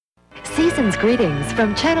Season's greetings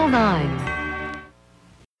from Channel 9.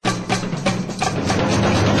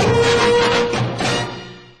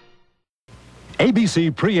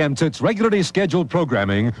 ABC preempts its regularly scheduled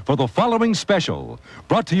programming for the following special,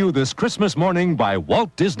 brought to you this Christmas morning by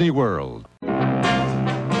Walt Disney World.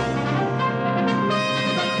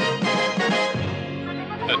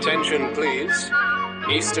 Attention, please.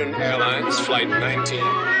 Eastern Airlines Flight 19,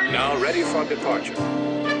 now ready for departure.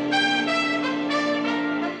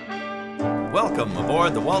 Welcome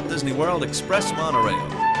aboard the Walt Disney World Express Monorail.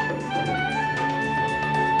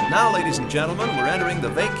 Now, ladies and gentlemen, we're entering the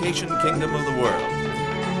vacation kingdom of the world.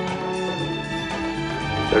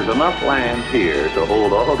 There's enough land here to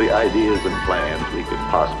hold all the ideas and plans we could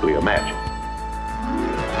possibly imagine.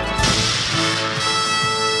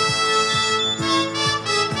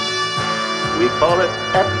 We call it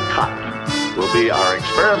Epcot. Will be our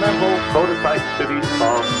experimental prototype city of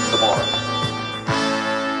tomorrow.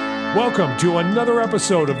 Welcome to another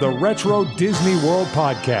episode of the Retro Disney World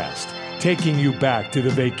Podcast, taking you back to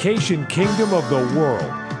the vacation kingdom of the world,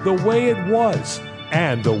 the way it was,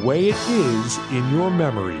 and the way it is in your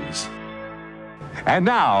memories. And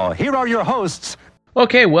now, here are your hosts.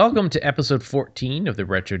 Okay, welcome to episode 14 of the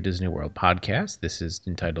Retro Disney World Podcast. This is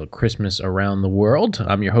entitled Christmas Around the World.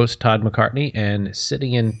 I'm your host, Todd McCartney, and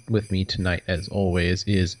sitting in with me tonight, as always,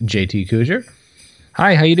 is JT Cougar.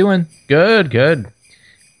 Hi, how you doing? Good.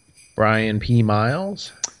 Brian P.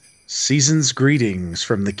 Miles. Season's greetings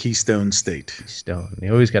from the Keystone State. Keystone. They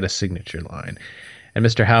always got a signature line. And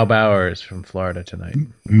Mr. Hal Bowers from Florida tonight.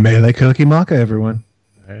 Mele Kalikimaka, everyone.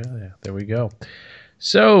 Yeah, there we go.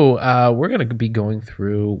 So we're going to be going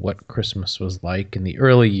through what Christmas was like in the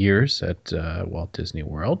early years at Walt Disney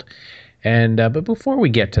World. And but before we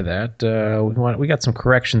get to that, we got some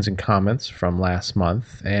corrections and comments from last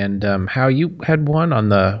month. And how you had one on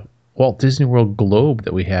the Walt Disney World Globe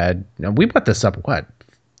that we had. Now, we put this up,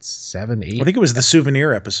 7, 8? I think it was the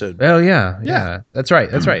souvenir episode. Oh, yeah. That's right.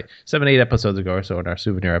 7, 8 episodes ago or so in our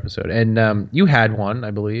souvenir episode. And you had one, I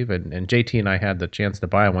believe, and JT and I had the chance to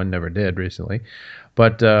buy one, never did recently.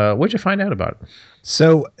 But what'd you find out about it?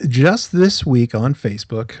 So just this week on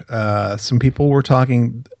Facebook, some people were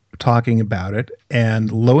talking about it,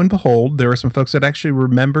 and lo and behold, there were some folks that actually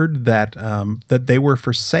remembered that that they were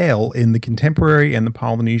for sale in the Contemporary and the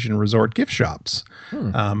Polynesian Resort gift shops.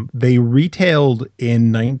 They retailed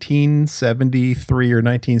in 1973 or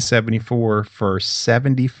 1974 for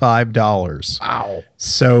 $75. Wow!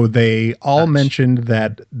 So they all mentioned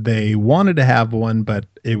that they wanted to have one, but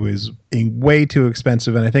it was way too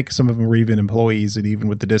expensive, and I think some of them were even employees, and even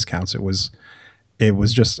with the discounts, it was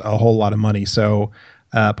just a whole lot of money. So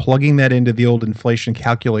plugging that into the old inflation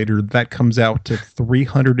calculator, that comes out to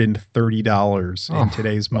 $330 in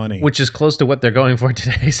today's money, which is close to what they're going for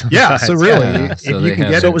today. Yeah, so really, so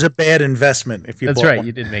it was a bad investment. If you that's bought right, one.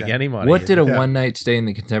 you didn't make any money. What did a one night stay in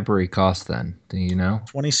the Contemporary cost then? Do you know?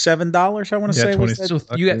 $27, I want to say. 20, so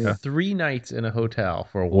you got 3 nights in a hotel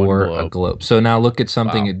for one globe. A globe. So now look at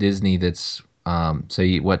something at Disney that's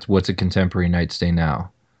what's a Contemporary night stay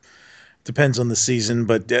now? Depends on the season,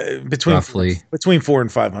 but between $400 and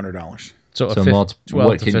 $500. So a $1,200 to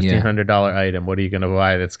 $1,500 item. What are you going to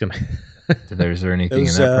buy? That's going to. Is there anything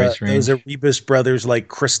in that price range? Those are Rebus Brothers like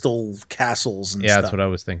crystal castles and stuff. Yeah, that's what I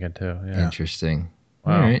was thinking too. Yeah. Interesting.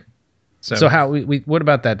 Wow. All right. So how we what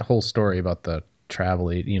about that whole story about the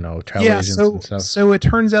travel agents and stuff? So it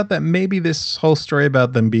turns out that maybe this whole story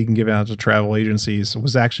about them being given out to travel agencies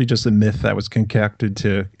was actually just a myth that was concocted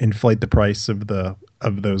to inflate the price of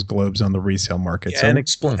those globes on the resale market. Yeah, and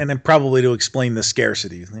then probably to explain the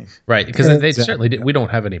scarcity. Right, because they certainly did. We don't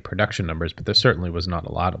have any production numbers, but there certainly was not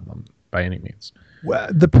a lot of them by any means. Well,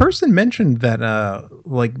 the person mentioned that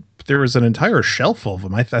there was an entire shelf of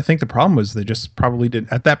them. I think the problem was they just probably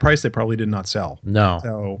didn't, at that price, they probably did not sell. No.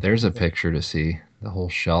 So there's a picture to see the whole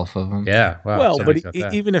shelf of them. Yeah. Wow, well, but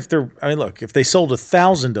even if if they sold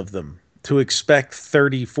 1,000 of them, to expect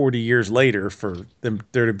 30, 40 years later for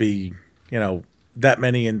there to be, that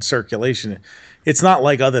many in circulation, it's not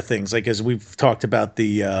like other things. Like as we've talked about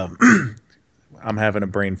the, I'm having a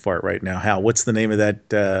brain fart right now. Hal, what's the name of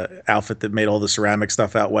that outfit that made all the ceramic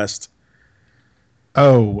stuff out west?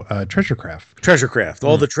 Treasure Craft. Treasure Craft.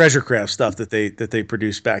 All the Treasure Craft stuff that they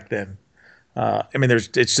produced back then.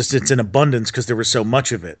 It's in abundance because there was so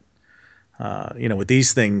much of it. With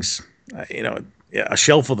these things, a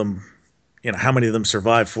shelf of them, how many of them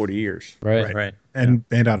survived 40 years? Right. And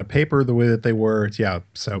made out of paper the way that they were. Yeah.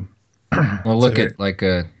 So Well, look at like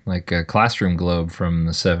a classroom globe from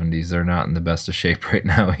the 70s. They're not in the best of shape right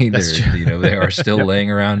now either. You know, they are still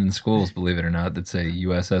laying around in schools, believe it or not, that say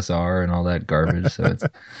USSR and all that garbage. So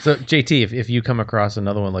JT, if you come across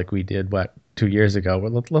another one like we did 2 years ago,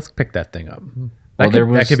 well, let's pick that thing up. Well, there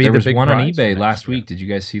was one on eBay last week. Did you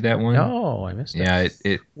guys see that one? No, I missed it.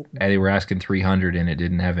 Yeah, they were asking 300 and it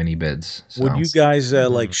didn't have any bids. So. Would you guys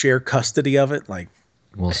like share custody of it? Like,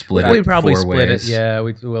 we'll split it. We'd probably 4 split ways. it. Yeah,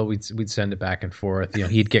 we'd send it back and forth. You know,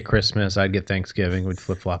 he'd get Christmas, I'd get Thanksgiving. We'd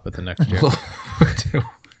flip flop it the next year.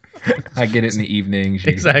 I get it in the evenings.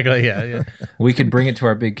 Exactly. Yeah. We could bring it to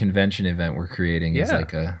our big convention event we're creating. It's Yeah.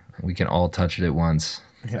 like we can all touch it at once.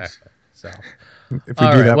 Exactly. So. If we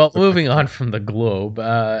All do right. that, Well, moving on from the globe.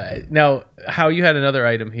 Now, how you had another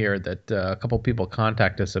item here that a couple people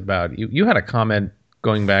contact us about. You had a comment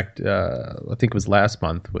going back, I think it was last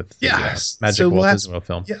month with the Magic Walt Disney World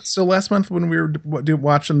film. Yeah, so last month when we were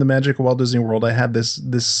watching the Magic Walt Disney World, I had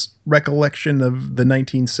this recollection of the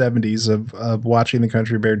 1970s of watching the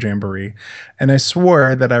Country Bear Jamboree, and I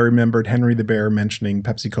swore that I remembered Henry the Bear mentioning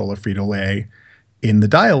Pepsi Cola Frito-Lay in the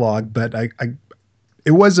dialogue, but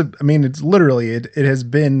it's literally, it has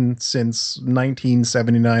been since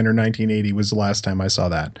 1979 or 1980 was the last time I saw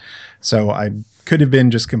that. So I could have been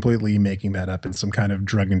just completely making that up in some kind of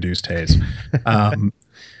drug-induced haze.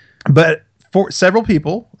 But for several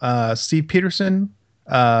people, Steve Peterson,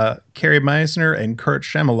 Carrie Meisner, and Kurt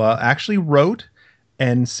Schemmela actually wrote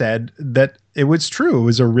and said that it was true. It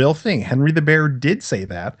was a real thing. Henry the Bear did say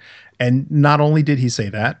that. And not only did he say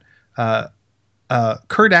that,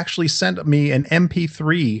 Kurt actually sent me an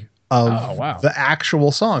MP3 of the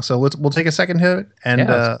actual song. So we'll take a second to it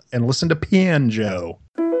and listen to Pianjo.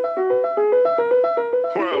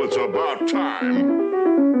 Well, it's about time.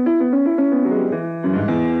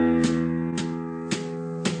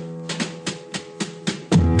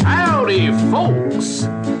 Howdy, folks!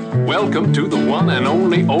 Welcome to the one and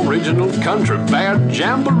only original Country Bear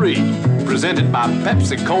Jamboree, presented by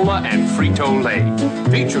Pepsi Cola and Frito-Lay,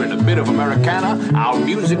 featuring a bit of Americana, our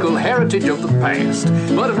musical heritage of the past.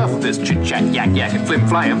 But enough of this chit-chat, yak-yak, and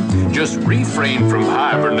flim-flam. Just refrain from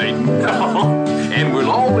hibernating, and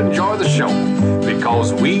we'll all enjoy the show,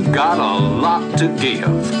 because we've got a lot to give.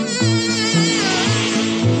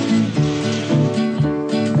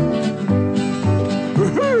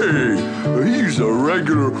 He's a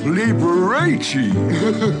regular Liberace.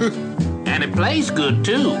 And it plays good,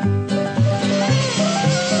 too.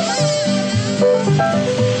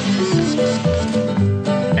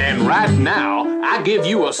 And right now, I give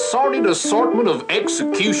you a sorted assortment of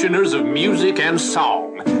executioners of music and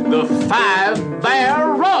song. The 5 Bear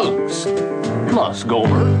Rugs. Plus,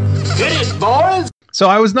 Gomer. Get it, boys! So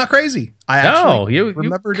I was not crazy. I actually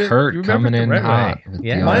remembered it. Kurt coming in hot.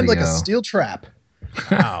 Yeah, mine's like a steel trap.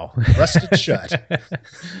 Wow. Rusted shut.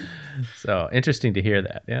 So interesting to hear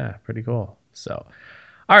that. Yeah, pretty cool. So,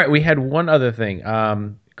 all right, we had one other thing.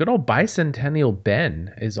 Good old Bicentennial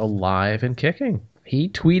Ben is alive and kicking. He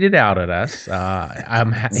tweeted out at us.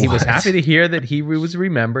 He was happy to hear that he was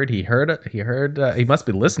remembered. He heard. He must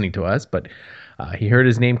be listening to us, but he heard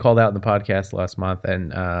his name called out in the podcast last month,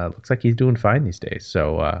 and looks like he's doing fine these days.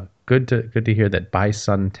 So good to hear that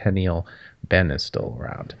Bicentennial Ben is still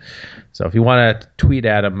around. So if you want to tweet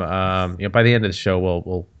at him, by the end of the show,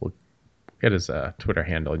 we'll get his Twitter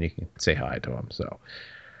handle and you can say hi to him. So.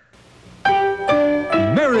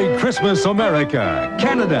 Merry Christmas, America,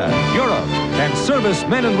 Canada, Europe, and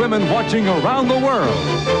servicemen and women watching around the world.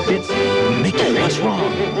 It's Mickey, what's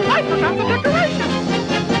wrong? I forgot the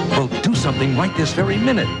decorations. Well, do something right this very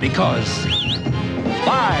minute, because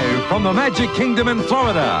live from the Magic Kingdom in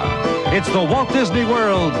Florida, it's the Walt Disney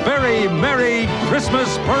World Very Merry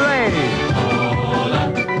Christmas Parade.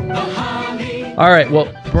 All right,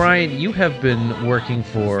 well, Brian, you have been working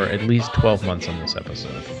for at least 12 months on this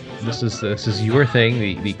episode. This is your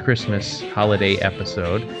thing, the Christmas holiday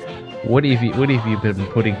episode. What have you been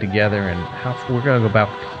putting together, and how we're going to go about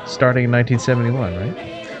starting in 1971, right?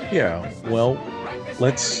 Yeah, well,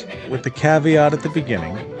 let's, with the caveat at the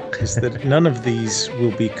beginning, is that none of these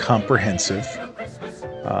will be comprehensive,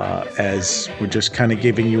 as we're just kind of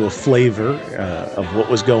giving you a flavor of what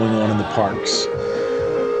was going on in the parks.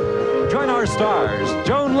 Join our stars,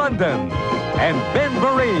 Joan London and Ben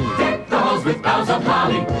Vereen. Deck the halls with boughs of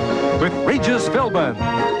holly. With Regis Philbin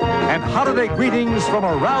and holiday greetings from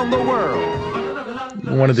around the world.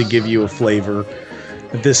 I wanted to give you a flavor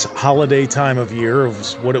this holiday time of year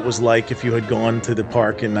of what it was like if you had gone to the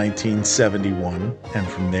park in 1971 and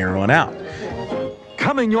from there on out.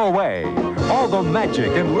 Coming your way All the magic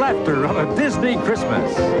and laughter of a Disney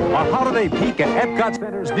Christmas. A holiday peek at Epcot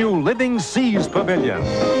Center's new Living Seas Pavilion.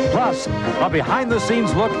 Plus, a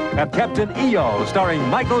behind-the-scenes look at Captain EO starring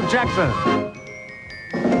Michael Jackson.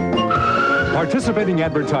 Participating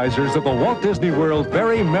advertisers of the Walt Disney World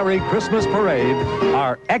Very Merry Christmas Parade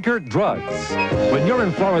are Eckert Drugs. When you're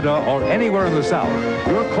in Florida or anywhere in the South,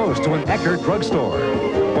 you're close to an Eckert drugstore.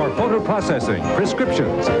 For photo processing,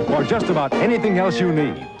 prescriptions, or just about anything else you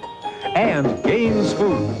need. And Gaines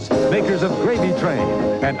Foods, makers of Gravy Train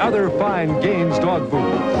and other fine Gaines dog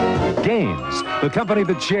food. Gaines, the company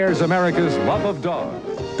that shares America's love of dogs.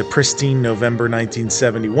 The pristine November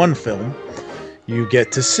 1971 film, you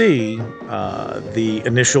get to see the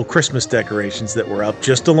initial Christmas decorations that were up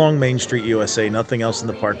just along Main Street, USA. Nothing else in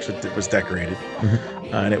the park was decorated.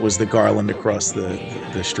 And it was the garland across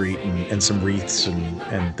the street and some wreaths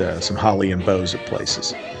and some holly and bows at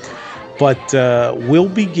places. But we'll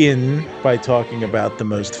begin by talking about the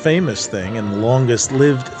most famous thing and longest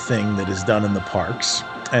lived thing that is done in the parks,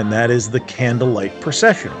 and that is the Candlelight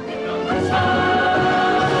Procession.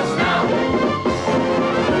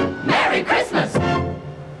 Merry Christmas!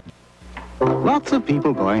 Lots of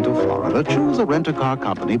people going to Florida choose a rent-a-car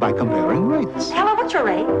company by comparing rates. Hello, what's your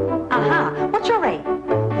rate? What's your rate?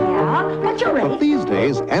 Yeah, what's your rate? But these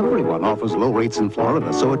days, everyone offers low rates in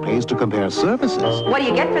Florida, so it pays to compare services. What do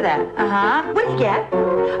you get for that? What do you get?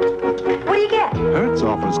 What do you get? Hertz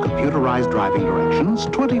offers computerized driving directions,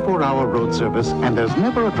 24-hour road service, and there's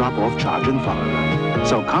never a drop-off charge in Florida.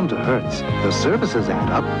 So come to Hertz. The services add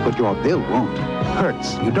up, but your bill won't.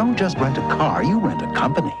 Hertz, you don't just rent a car, you rent a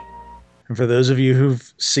company. And for those of you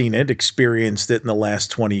who've seen it, experienced it in the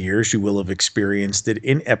last 20 years, you will have experienced it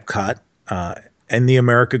in Epcot, and the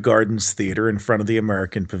America Gardens Theater in front of the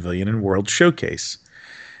American Pavilion and World Showcase.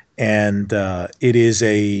 And it is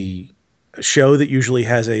a show that usually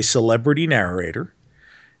has a celebrity narrator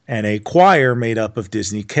and a choir made up of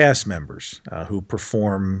Disney cast members who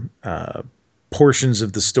perform portions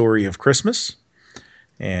of the story of Christmas.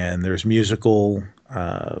 And there's musical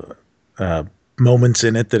moments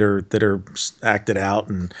in it that are acted out.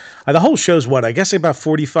 And the whole show's I guess about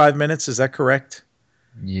 45 minutes. Is that correct?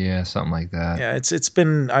 Yeah, something like that. Yeah, it's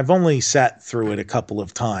been. I've only sat through it a couple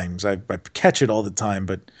of times. I catch it all the time,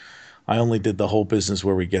 but I only did the whole business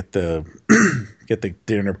where we get the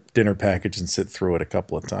dinner package and sit through it a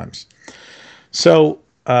couple of times. So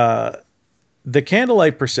the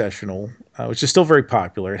Candlelight Processional, which is still very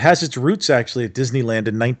popular, it has its roots actually at Disneyland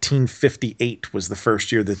in 1958 was the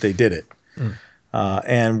first year that they did it.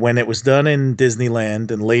 And when it was done in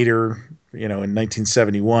Disneyland and later, in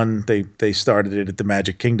 1971, they started it at the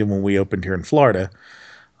Magic Kingdom when we opened here in Florida.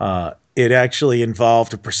 It actually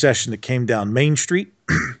involved a procession that came down Main Street,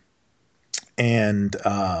 and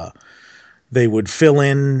they would fill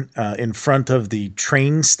in front of the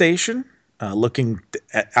train station, looking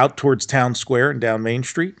out towards Town Square and down Main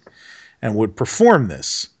Street, and would perform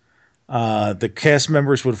this. The cast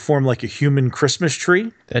members would form like a human Christmas tree.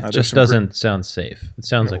 That just doesn't sound safe. It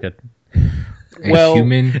sounds like a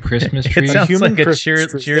human Christmas tree. It sounds human like a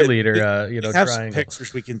Christmas cheerleader. We have some triangle.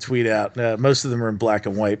 pictures we can tweet out. Most of them are in black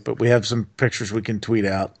and white, but we have some pictures we can tweet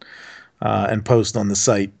out and post on the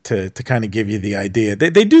site to kind of give you the idea.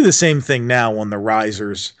 They do the same thing now on the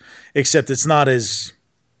risers, except it's not as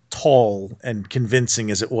tall and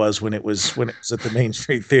convincing as it was when it was at the Main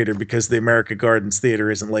Street Theater, because the America Gardens Theater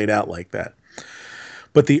isn't laid out like that.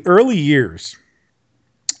 But the early years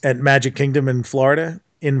at Magic Kingdom in Florida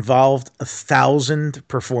involved 1,000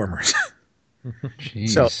 performers.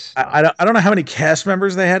 So I don't know how many cast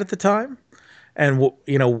members they had at the time, and what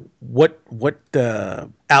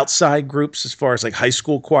outside groups as far as like high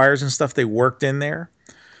school choirs and stuff they worked in there.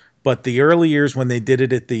 But the early years when they did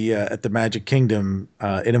it at the Magic Kingdom,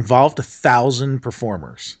 it involved 1,000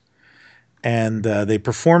 performers, and they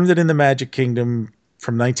performed it in the Magic Kingdom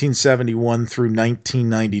from 1971 through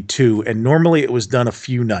 1992. And normally it was done a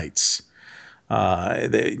few nights,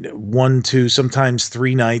 1, 2, sometimes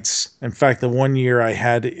 3 nights. In fact, the one year I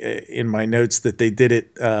had in my notes that they did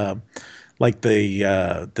it like the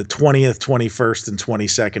 20th, 21st, and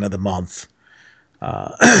 22nd of the month.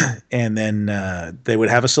 And then they would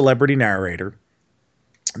have a celebrity narrator.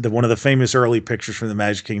 One of the famous early pictures from the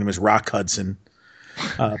Magic Kingdom is Rock Hudson.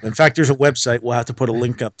 In fact, there's a website, we'll have to put a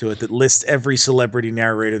link up to it, that lists every celebrity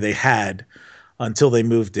narrator they had until they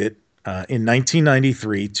moved it in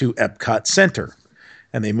 1993 to Epcot Center.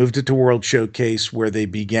 And they moved it to World Showcase, where they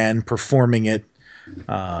began performing it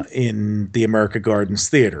in the America Gardens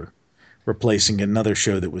Theater, replacing another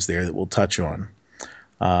show that was there that we'll touch on.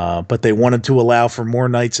 But they wanted to allow for more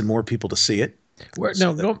nights and more people to see it.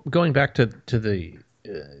 Going back to the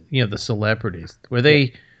the celebrities? Were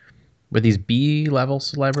these B level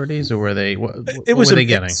celebrities, or were they? What were they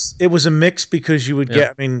getting? It was a mix because you would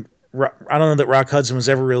get. I mean, I don't know that Rock Hudson was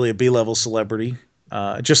ever really a B level celebrity.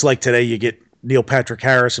 Just like today, you get Neil Patrick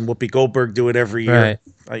Harris and Whoopi Goldberg do it every year.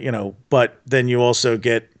 Right. But then you also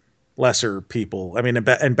get lesser people. I mean,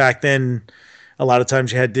 and back then, a lot of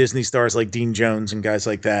times you had Disney stars like Dean Jones and guys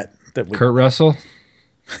like that. Kurt Russell,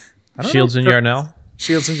 Shields and Yarnell.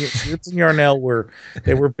 Shields and Yarnell were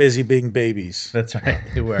busy being babies. That's right,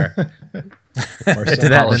 they were. Polishing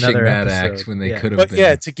that act when they could have been.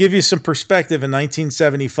 Yeah, to give you some perspective, in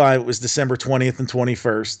 1975 it was December 20th and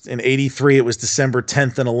 21st. In 83 it was December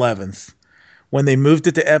 10th and 11th. When they moved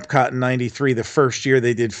it to Epcot in 93, the first year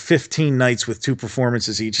they did 15 nights with 2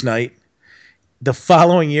 performances each night. The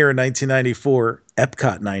following year in 1994,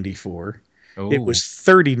 Epcot 94. It was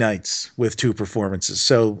 30 nights with 2 performances.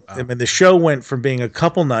 So I mean, the show went from being a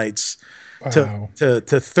couple nights to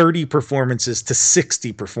 30 performances to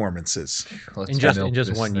 60 performances In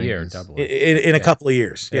just 1 year. Double in a couple of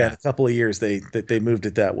years. Yeah, in a couple of years they moved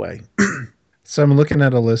it that way. So I'm looking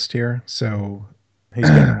at a list here. So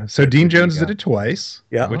Dean Jones did it twice.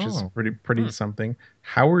 Yeah, which is pretty something.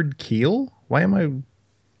 Howard Keel. Why am I?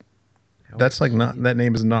 That's like not that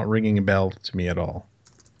name is not ringing a bell to me at all.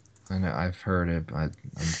 I know I've heard it, but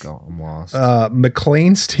I'm lost.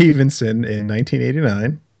 McLean Stevenson in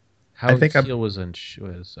 1989. I think Keel was a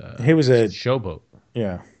Showboat.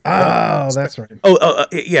 Yeah. Oh, that's right.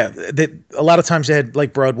 Yeah. A lot of times they had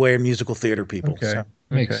like Broadway and musical theater people. Okay. So.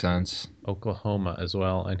 Makes sense. Oklahoma as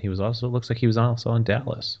well, and he was also looks like he was also in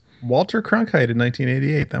Dallas. Walter Cronkite in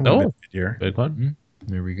 1988. That would have been a good year. Big one. Mm-hmm.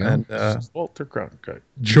 There we go. And Walter Cronkite.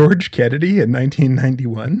 George Kennedy in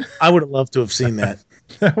 1991. I would have loved to have seen that.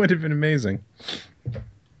 That would have been amazing.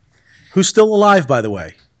 Who's still alive, by the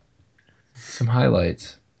way? Some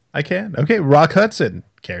highlights. I can. Okay, Rock Hudson,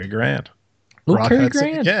 Cary Grant. Rock Cary Hudson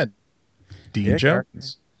Grant. again. Dean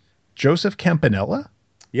Jones. Joseph Campanella.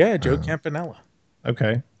 Yeah, Joe Campanella.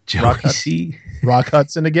 Okay. Rock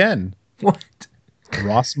Hudson again. What?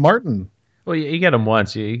 Ross Martin. Well, you get him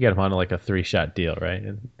once. You get him on like a 3-shot deal, right?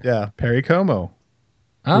 Yeah, Perry Como.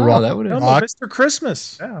 Oh, that would have Mr.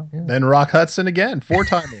 Christmas. Yeah. Then Rock Hudson again,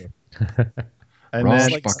 4-timer. And Ross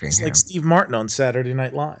then it's like Steve Martin on Saturday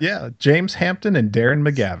Night Live. Yeah, James Hampton and Darren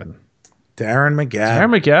McGavin. Darren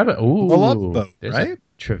McGavin. Ooh, The Love Boat, there's right? a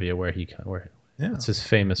trivia where Yeah. it's his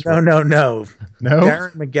famous. No. No?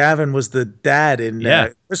 Darren McGavin was the dad in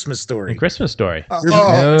Christmas Story. In Christmas Story.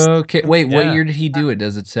 Okay. Wait, what year did he do it?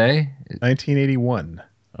 Does it say? 1981.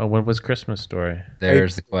 Oh, when was Christmas Story?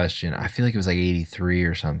 There's the question. I feel like it was like 83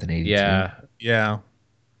 or something. 82. Yeah.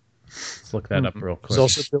 Let's look that up real quick. There's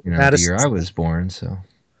also Bill The Madison. year I was born, so.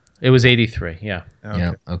 It was 83. Yeah. Okay.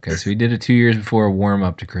 Yeah. Okay. So he did it 2 years before a warm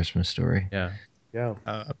up to Christmas Story. Yeah. Yeah.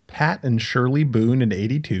 Pat and Shirley Boone in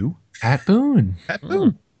 82. Pat Boone. Pat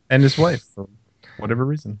Boone. And his wife, for whatever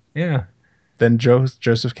reason. Yeah. Then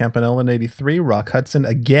Joseph Campanella in 83. Rock Hudson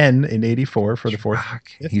again in 84 for the fourth.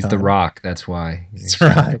 He's the Rock. That's why. That's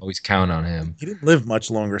right. Always count on him. He didn't live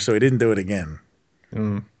much longer, so he didn't do it again.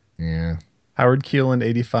 Yeah. Howard Keel in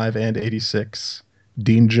 85 and 86.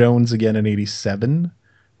 Dean Jones again in 87.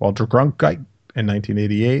 Walter Cronkite in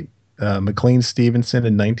 1988. McLean Stevenson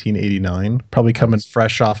in 1989. Probably coming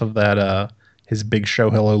fresh off of that his big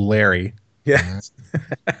show Hello Larry. Yeah.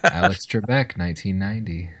 Alex Trebek,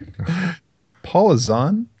 1990. Paula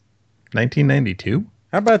Zahn, 1992.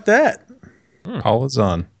 How about that? Paula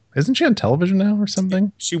Zahn. Isn't she on television now or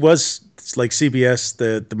something? She was like CBS,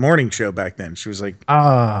 the morning show back then. She was like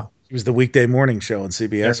she was the weekday morning show on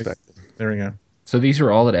CBS back then. There we go. So these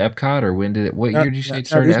were all at Epcot, or when did it? What year did you say it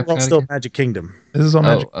started at Epcot? Still again? Magic Kingdom. This is all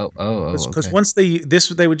Magic. Because okay. once they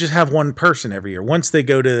would just have one person every year. Once they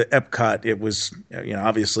go to Epcot, it was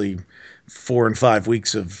obviously 4 and 5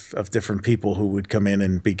 weeks of different people who would come in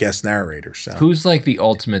and be guest narrators. So. Who's like the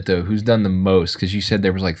ultimate though? Who's done the most? Because you said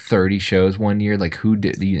there was like 30 shows one year. Like who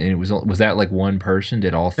did? And it was that like one person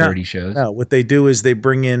did all 30 shows? No, what they do is they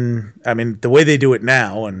bring in. I mean, the way they do it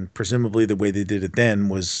now, and presumably the way they did it then,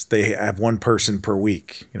 was they have one person per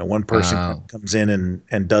week. One person comes in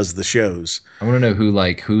and does the shows. I want to know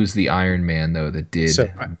who's the Iron Man though that did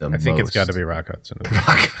the most. I think it's got to be Rock Hudson.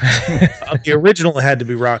 The original had to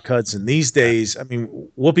be Rock Hudson. These days, I mean,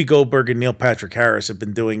 Whoopi Goldberg and Neil Patrick Harris have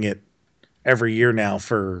been doing it every year now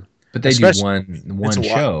for. But they do one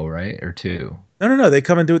show, right, or two? No. They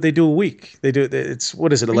come and do it. They do a week. They do it. It's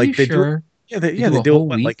what is it like? They do. They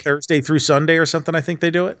do it like Thursday through Sunday or something. I think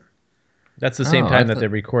they do it. That's the same time that they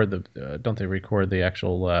record the. Don't they record the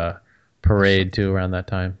actual parade too around that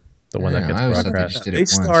time? The one that gets broadcast. They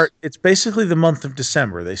start. It's basically the month of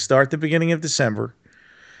December. They start the beginning of December.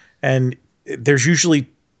 and there's usually,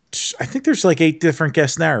 I think there's like 8 different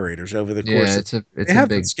guest narrators over the course. It's they have a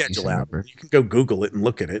big the schedule decent out. number. You can go Google it and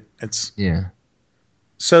look at it. It's Yeah.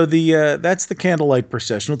 So that's the candlelight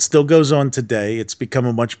procession. It still goes on today. It's become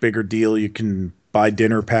a much bigger deal. You can buy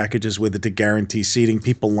dinner packages with it to guarantee seating.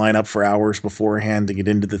 People line up for hours beforehand to get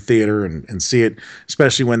into the theater and see it,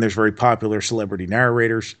 especially when there's very popular celebrity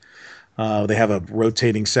narrators. They have a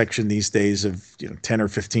rotating section these days of 10 or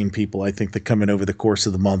 15 people, I think, that come in over the course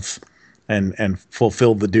of the month and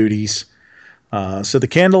fulfill the duties. So the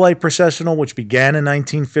Candlelight Processional, which began in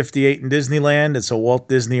 1958 in Disneyland, it's a Walt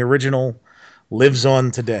Disney original, lives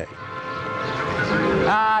on today.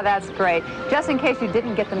 Ah, that's great. Just in case you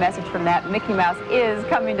didn't get the message from that, Mickey Mouse is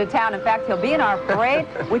coming to town. In fact, he'll be in our parade,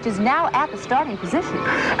 which is now at the starting position.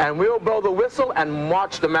 And we'll blow the whistle and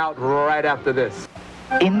march them out right after this.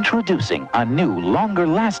 Introducing a new,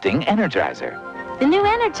 longer-lasting Energizer. The new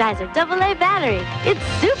Energizer AA battery. It's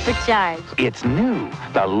supercharged. It's new,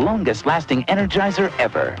 the longest-lasting Energizer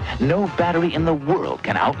ever. No battery in the world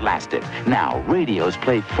can outlast it. Now, radios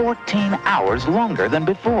play 14 hours longer than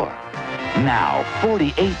before. Now,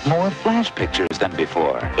 48 more flash pictures than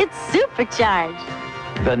before. It's supercharged.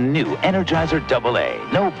 The new Energizer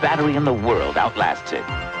AA. No battery in the world outlasts it.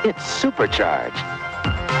 It's supercharged.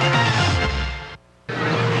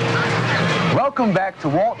 Welcome back to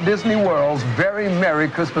Walt Disney World's very Merry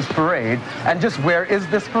Christmas Parade. And just where is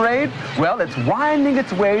this parade? Well, it's winding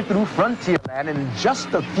its way through Frontierland. In just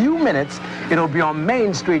a few minutes, it'll be on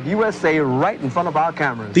Main Street, USA, right in front of our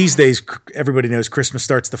cameras. These days, everybody knows Christmas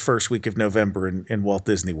starts the first week of November in Walt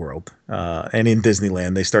Disney World. And in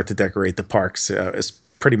Disneyland, they start to decorate the parks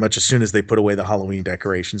pretty much as soon as they put away the Halloween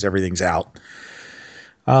decorations. Everything's out.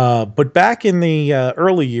 But back in the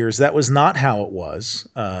early years, that was not how it was.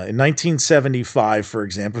 In 1975, for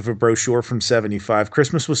example, if a brochure from 75,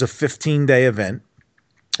 Christmas was a 15-day event.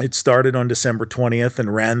 It started on December 20th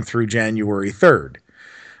and ran through January 3rd.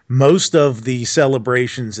 Most of the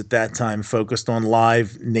celebrations at that time focused on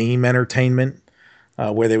live name entertainment,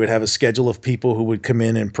 where they would have a schedule of people who would come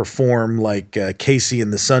in and perform, like Casey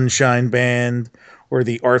and the Sunshine Band or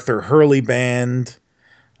the Arthur Hurley Band.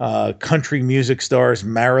 Country music stars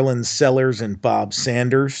Marilyn Sellers and Bob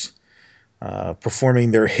Sanders performing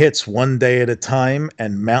their hits One Day at a Time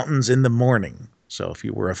and Mountains in the Morning. So if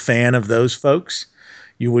you were a fan of those folks,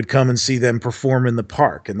 you would come and see them perform in the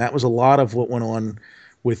park. And that was a lot of what went on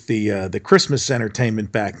with the Christmas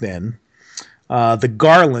entertainment back then. The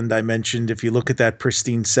garland I mentioned, if you look at that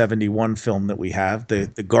pristine 71 film that we have,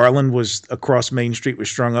 the garland was across Main Street, was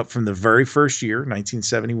strung up from the very first year,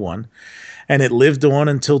 1971. And it lived on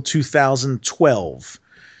until 2012.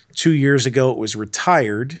 2 years ago, it was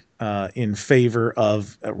retired in favor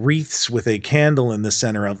of wreaths with a candle in the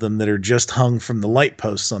center of them that are just hung from the light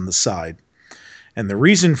posts on the side. And the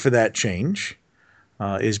reason for that change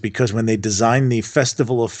is because when they designed the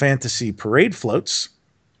Festival of Fantasy parade floats,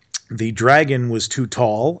 the dragon was too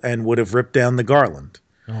tall and would have ripped down the garland.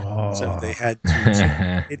 Oh. So they had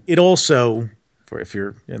to. It also, if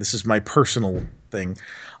you're, this is my personal thing,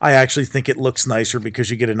 I actually think it looks nicer because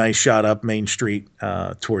you get a nice shot up Main Street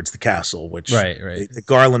towards the castle, which the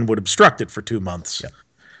garland would obstruct it for 2 months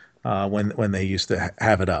when they used to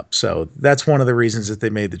have it up. So that's one of the reasons that they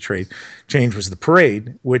made the change was the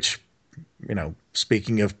parade, which,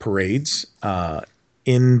 speaking of parades,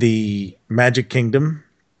 in the Magic Kingdom,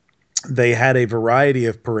 they had a variety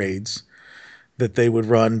of parades that they would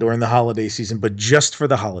run during the holiday season, but just for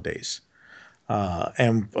the holidays.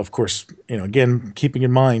 And of course, again, keeping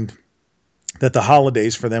in mind that the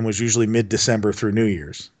holidays for them was usually mid-December through New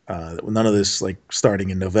Year's. None of this like starting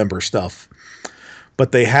in November stuff.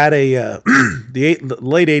 But they had the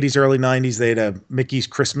late 80s, early 90s, they had a Mickey's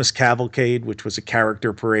Christmas Cavalcade, which was a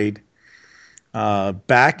character parade.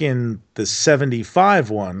 Back in the 75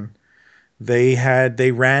 one,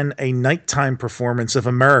 they ran a nighttime performance of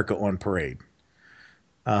America on parade.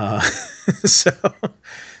 So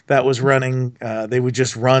that was running. They would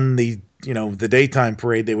just run the daytime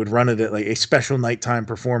parade. They would run it at like a special nighttime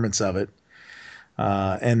performance of it.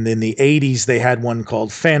 And in the 80s, they had one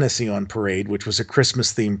called Fantasy on Parade, which was a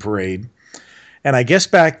Christmas themed parade. And I guess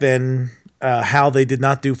back then, how they did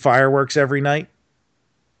not do fireworks every night.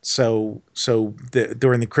 So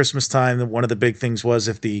during the Christmas time, one of the big things was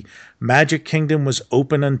if the Magic Kingdom was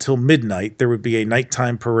open until midnight, there would be a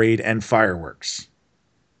nighttime parade and fireworks.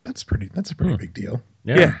 That's a pretty big deal.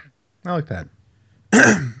 Yeah. I like that.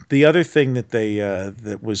 The other thing that they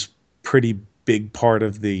that was pretty big part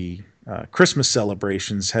of the Christmas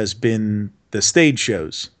celebrations has been the stage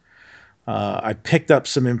shows. I picked up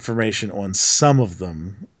some information on some of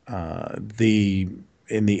them.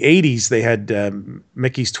 in the 80s, they had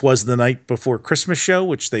Mickey's 'Twas the Night Before Christmas show,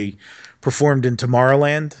 which they performed in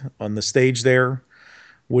Tomorrowland on the stage there,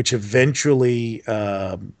 which eventually,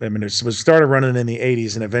 it was started running in the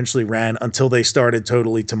 80s and eventually ran until they started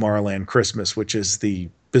Totally Tomorrowland Christmas, which is the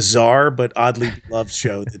bizarre but oddly beloved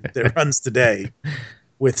show that runs today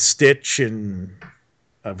with Stitch and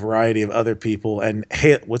a variety of other people. And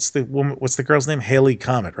what's the girl's name? Haley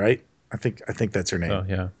Comet, right? I think that's her name. Oh,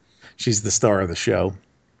 yeah. She's the star of the show.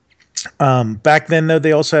 Back then, though,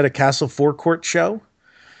 they also had a Castle Forecourt show,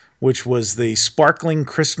 which was the Sparkling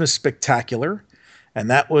Christmas Spectacular. And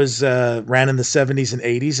that was ran in the 70s and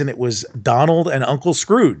 80s. And it was Donald and Uncle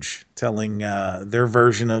Scrooge telling their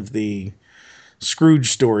version of the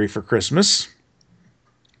Scrooge story for Christmas.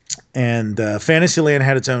 And Fantasyland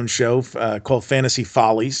had its own show called Fantasy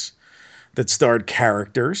Follies that starred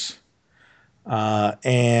characters.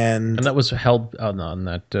 And that was held on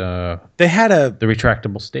that. They had the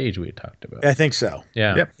retractable stage we had talked about. I think so.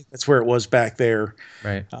 Yeah. Yep. That's where it was back there.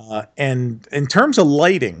 Right. And in terms of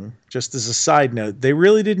lighting, just as a side note, they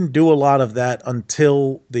really didn't do a lot of that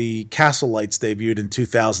until the Castle Lights debuted in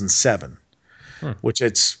 2007, which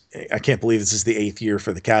I can't believe this is the 8th year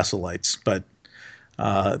for the Castle Lights, but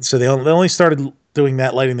so they only started doing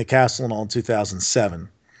that, lighting the castle and all in 2007.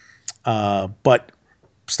 But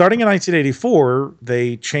starting in 1984,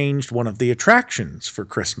 they changed one of the attractions for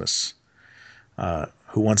Christmas.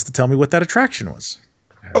 Who wants to tell me what that attraction was?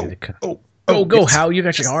 Go, Hal. You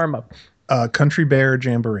got your arm up. Country Bear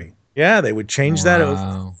Jamboree. Yeah, they would change that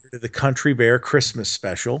over to the Country Bear Christmas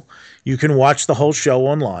special. You can watch the whole show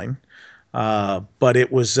online. But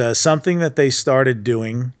it was something that they started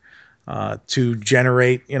doing to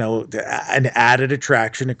generate, an added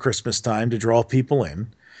attraction at Christmas time to draw people in.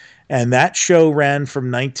 And that show ran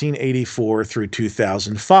from 1984 through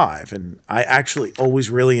 2005. And I actually always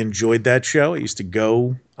really enjoyed that show. I used to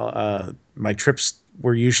go, my trips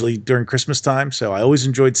were usually during Christmas time, so I always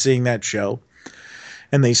enjoyed seeing that show.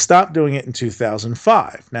 And they stopped doing it in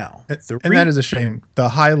 2005. Now, and that is a shame. The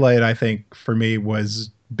highlight, I think, for me was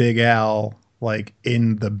Big Al, like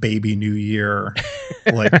in the Baby New Year,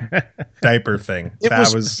 like diaper thing.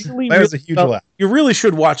 That was a huge laugh. You really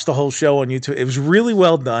should watch the whole show on YouTube. It was really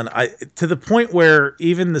well done. To the point where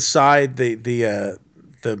even the side, the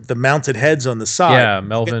mounted heads on the side. Yeah,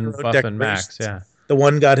 Melvin, Buff, and Max. Yeah. The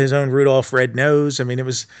one got his own Rudolph Red Nose. I mean, it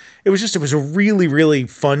was a really, really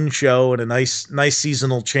fun show and a nice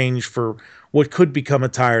seasonal change for what could become a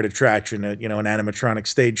tired attraction, an animatronic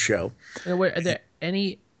stage show. Are there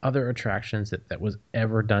any other attractions that was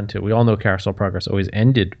ever done to? We all know Carousel Progress always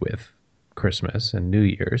ended with Christmas and New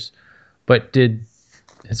Year's, but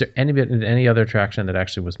is there any other attraction that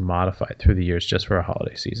actually was modified through the years just for a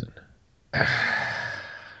holiday season? Or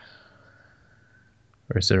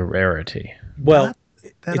is it a rarity? Well,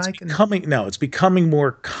 it's becoming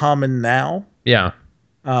more common now. Yeah.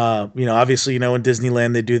 Obviously, in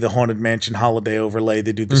Disneyland, they do the Haunted Mansion holiday overlay.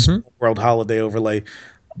 They do the Small World holiday overlay,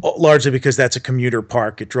 largely because that's a commuter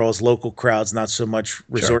park. It draws local crowds, not so much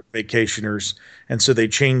resort vacationers. And so they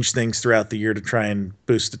change things throughout the year to try and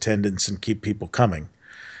boost attendance and keep people coming.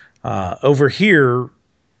 Over here,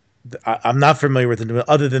 I'm not familiar with it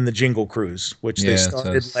other than the Jingle Cruise, which they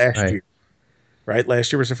started last year. Right?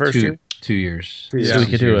 Last year was the first year? 2 years. So we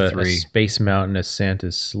could do a Space Mountain, a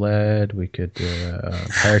Santa's Sled. We could do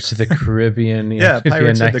Pirates of the Caribbean.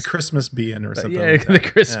 Pirates of the Christmas Bean or something. Yeah, the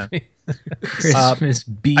Christmas Bean. Christmas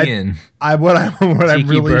Bean. What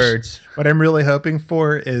I'm really hoping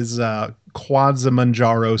for is Kwanzaa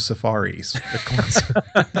Manjaro Safaris.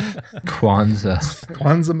 Kwanzaa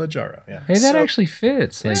Manjaro. Yeah. Hey, that actually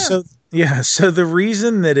fits. So the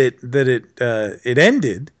reason that it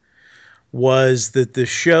ended was that the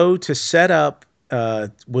show to set up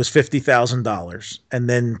was $50,000, and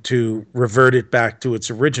then to revert it back to its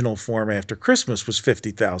original form after Christmas was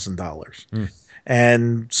 $50,000.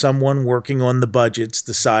 And someone working on the budgets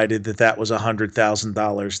decided that was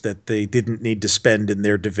 $100,000 that they didn't need to spend in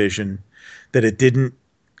their division, that it didn't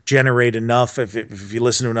generate enough. If you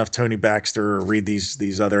listen to enough Tony Baxter or read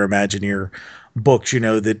these other Imagineer books, you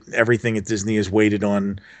know that everything at Disney is weighted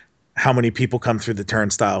on how many people come through the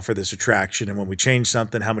turnstile for this attraction. And when we change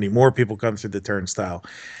something, how many more people come through the turnstile.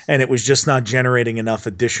 And it was just not generating enough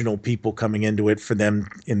additional people coming into it for them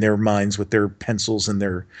in their minds with their pencils and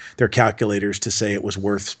their calculators to say it was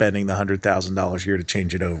worth spending the $100,000 a year to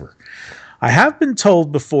change it over. I have been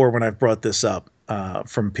told before when I've brought this up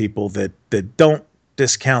from people that don't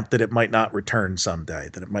discount that it might not return someday,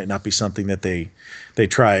 that it might not be something that they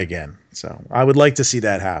try again. So I would like to see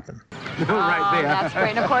that happen. Right there. That's great.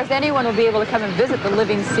 And of course, anyone will be able to come and visit the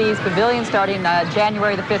Living Seas Pavilion starting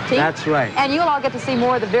January the 15th. That's right. And you'll all get to see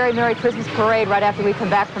more of the Very Merry Christmas Parade right after we come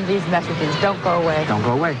back from these messages. Don't go away. Don't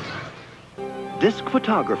go away. Disc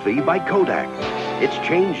photography by Kodak. It's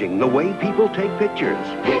changing the way people take pictures.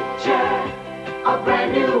 Picture a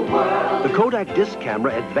brand new world. The Kodak disc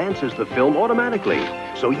camera advances the film automatically,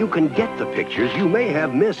 so you can get the pictures you may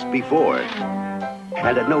have missed before.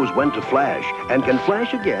 And it knows when to flash, and can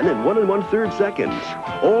flash again in 1 1/3 seconds.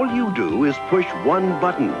 All you do is push one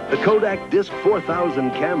button. The Kodak Disc 4000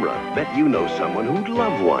 camera. Bet you know someone who'd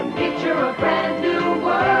love one. Picture a brand new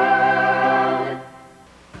world.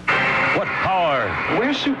 What power?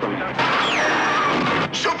 Where's Superman?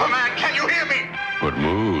 Superman, can you hear me? What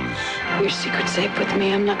moves? Your secret's safe with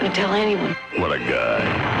me. I'm not going to tell anyone. What a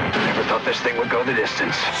guy. Never thought this thing would go the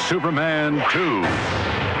distance. Superman 2.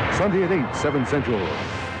 Sunday at 8, 7 Central.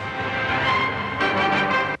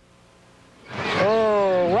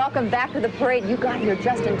 Oh, welcome back to the parade. You got here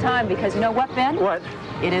just in time because you know what, Ben? What?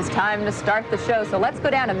 It is time to start the show. So let's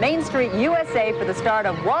go down to Main Street, USA for the start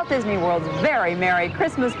of Walt Disney World's Very Merry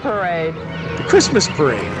Christmas Parade. The Christmas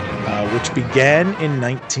Parade, which began in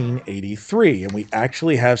 1983, and we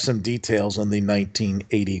actually have some details on the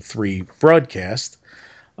 1983 broadcast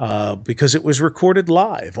because it was recorded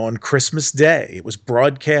live on Christmas Day. It was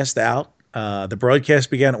broadcast out. The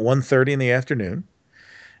broadcast began at 1:30 in the afternoon,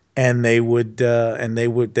 and they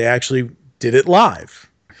actually did it live.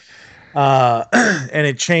 And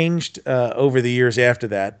it changed over the years after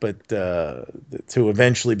that, but to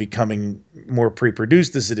eventually becoming more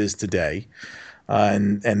pre-produced as it is today.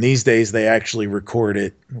 And these days they actually record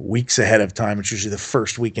it weeks ahead of time. It's usually the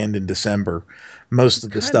first weekend in December. Most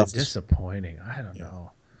of the stuff is disappointing. I don't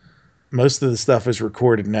know. Most of the stuff is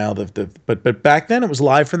recorded now. But back then it was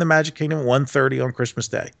live from the Magic Kingdom at 1:30 on Christmas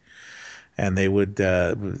Day, and they would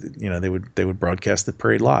they would broadcast the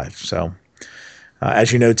parade live. So.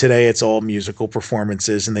 As you know, today it's all musical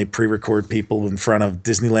performances, and they pre-record people in front of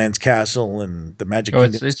Disneyland's castle and the Magic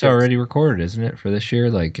Kingdom. It's already recorded, isn't it, for this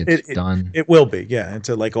year? Like it's done. It will be, yeah. It's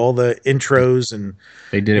like all the intros, and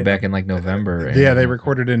they did it back in like November. Yeah, they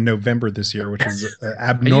recorded in November this year, which is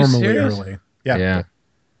abnormally early. Yeah. Yeah.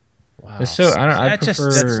 Wow. So I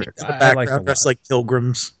prefer the background dressed like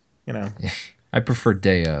pilgrims. You know, I prefer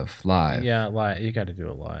day of live. Yeah, live. You got to do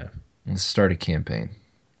it live. Let's start a campaign.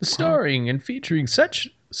 Starring and featuring such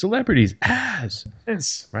celebrities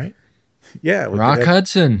as right, yeah, Rock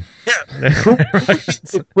Hudson,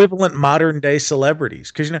 equivalent modern day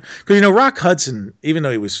celebrities, because you know Rock Hudson, even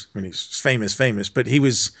though he's famous, but it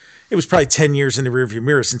was probably 10 years in the rearview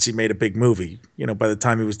mirror since he made a big movie. You know, by the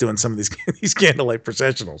time he was doing some of these candlelight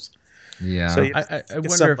processionals. Yeah, I so wonder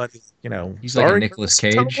somebody, if he's like a Nicolas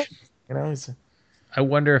Cage. You know, I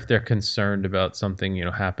wonder if they're concerned about something,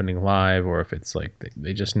 happening live, or if it's like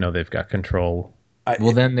they just know they've got control.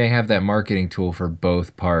 Well, then they have that marketing tool for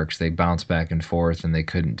both parks. They bounce back and forth, and they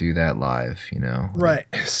couldn't do that live, Right.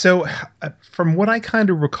 So from what I kind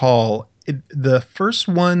of recall, the first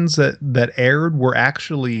ones that aired were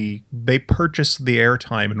actually, they purchased the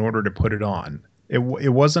airtime in order to put it on.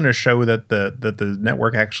 It wasn't a show that the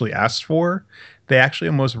network actually asked for. They actually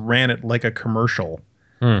almost ran it like a commercial.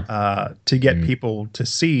 To get people to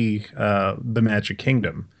see the Magic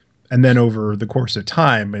Kingdom, and then over the course of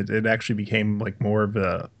time, it actually became like more of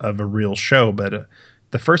a real show. But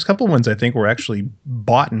the first couple ones I think were actually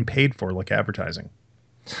bought and paid for, like advertising.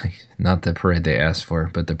 Not the parade they asked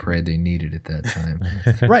for, but the parade they needed at that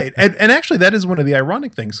time. Right, and actually that is one of the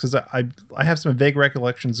ironic things, because I have some vague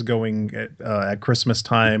recollections going at Christmas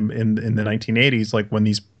time in the 1980s, like when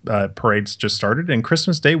these parades just started, and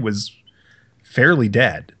Christmas Day was fairly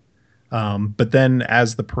dead, but then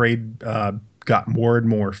as the parade got more and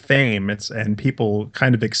more fame, and people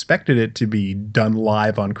kind of expected it to be done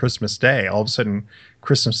live on Christmas Day, all of a sudden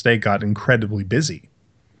Christmas Day got incredibly busy.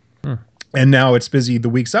 And now it's busy the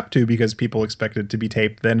weeks up to, because people expect it to be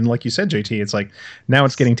taped then. And like you said, JT, it's like now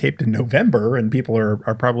it's getting taped in November, and people are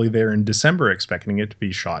probably there in December expecting it to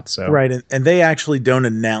be shot. So right, and they actually don't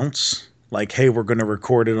announce like, hey, we're going to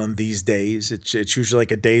record it on these days. It's usually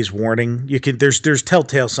like a day's warning. There's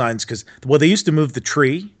telltale signs, because they used to move the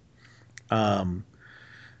tree.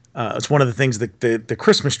 It's one of the things that the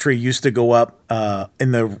Christmas tree used to go up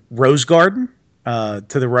in the Rose Garden to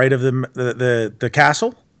the right of the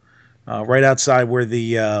castle, right outside where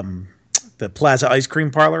the Plaza Ice Cream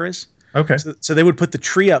Parlor is. Okay. So they would put the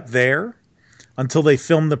tree up there until they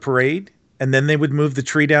filmed the parade, and then they would move the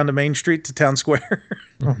tree down to Main Street to Town Square.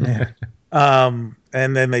 Oh man. And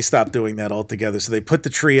then they stopped doing that altogether. So they put the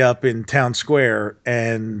tree up in Town Square,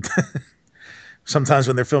 and sometimes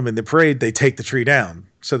when they're filming the parade, they take the tree down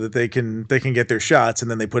so that they can get their shots, and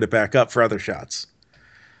then they put it back up for other shots.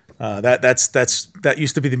 That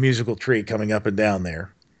used to be the musical tree coming up and down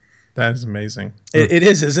there. That is amazing. It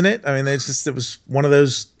is, isn't it? I mean, it was one of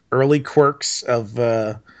those early quirks of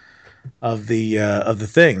the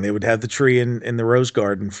thing. They would have the tree in the Rose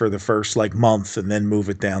Garden for the first month, and then move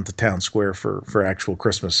it down to Town Square for actual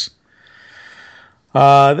Christmas.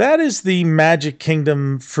 That is the Magic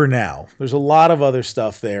Kingdom for now. There's a lot of other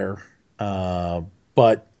stuff there,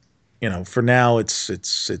 but for now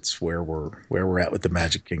it's where we're at with the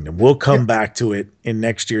Magic Kingdom. We'll come back to it in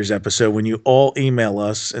next year's episode when you all email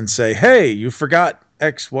us and say, "Hey, you forgot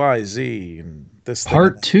XYZ," and this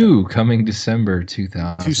Part 2 coming December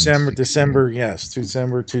 2016.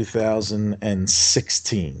 December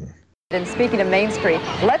 2016. And speaking of Main Street,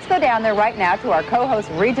 let's go down there right now to our co-host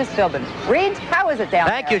Regis Philbin. Reg, how is it down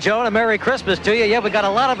there? Thank you, Joan, and Merry Christmas to you. Yeah, we got a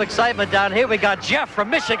lot of excitement down here. We got Jeff from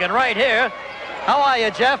Michigan right here. How are you,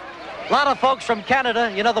 Jeff? A lot of folks from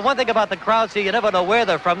Canada. You know, the one thing about the crowds here, you never know where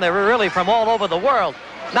they're from. They're really from all over the world.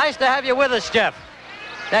 Nice to have you with us, Jeff.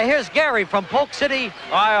 Now, here's Gary from Polk City,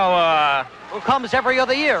 Iowa, who comes every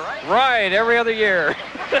other year, right? Right, every other year.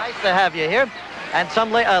 Nice to have you here. And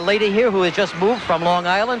some lady here who has just moved from Long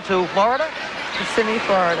Island to Florida? Kissimmee,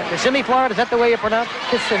 Florida. Kissimmee, Florida? Is that the way you pronounce it?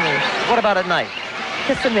 Kissimmee. What about at night?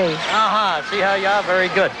 Kissimmee. See how you are? Very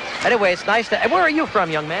good. Anyway, it's nice to... Where are you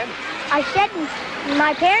from, young man?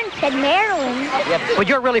 My parents said Maryland. Yeah, but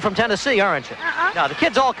you're really from Tennessee, aren't you? No, the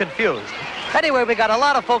kid's all confused. Anyway, we got a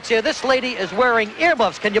lot of folks here. This lady is wearing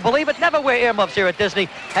earmuffs. Can you believe it? Never wear earmuffs here at Disney.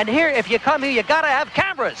 And here, if you come here, you got to have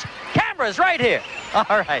cameras. Cameras right here. All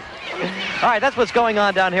right. All right, that's what's going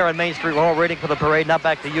on down here on Main Street. We're all waiting for the parade. Now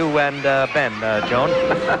back to you and Ben, Joan.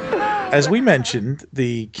 As we mentioned,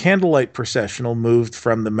 the candlelight processional moved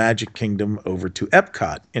from the Magic Kingdom over to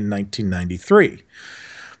Epcot in 1993.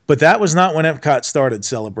 But that was not when Epcot started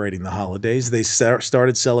celebrating the holidays. They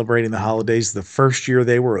started celebrating the holidays the first year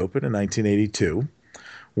they were open in 1982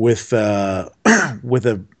 with a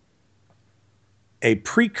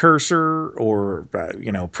precursor or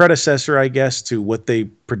predecessor, I guess, to what they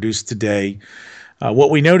produce today. What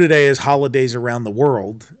we know today is holidays around the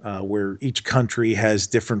world, where each country has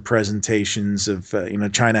different presentations of.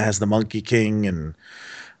 China has the Monkey King, and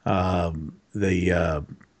the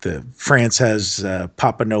France has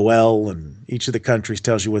Papa Noel, and each of the countries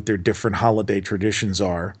tells you what their different holiday traditions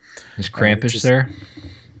are. Is Krampus there?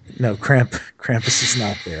 No, Krampus is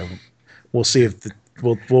not there. We'll see if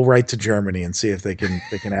we'll write to Germany and see if they can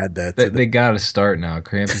add that. They got to start now.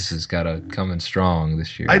 Krampus has got to come in strong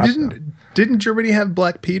this year. Didn't Germany have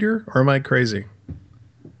Black Peter, or am I crazy?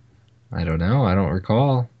 I don't know. I don't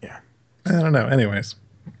recall. Yeah, I don't know. Anyways,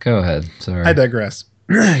 go ahead. Sorry, I digress.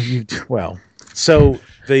 So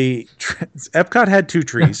Epcot had two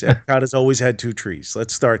trees. Epcot has always had two trees.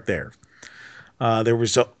 Let's start there. There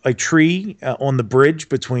was a tree on the bridge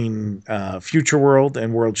between Future World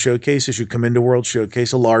and World Showcase. As you come into World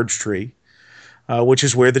Showcase, a large tree, which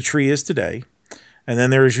is where the tree is today. And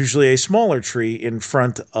then there is usually a smaller tree in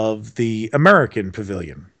front of the American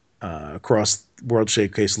Pavilion across World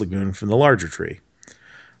Showcase Lagoon from the larger tree.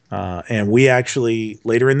 And we actually,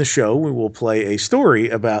 later in the show, we will play a story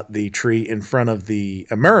about the tree in front of the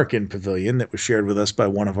American Pavilion that was shared with us by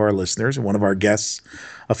one of our listeners and one of our guests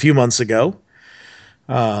a few months ago.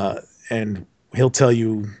 And he'll tell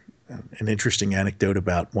you an interesting anecdote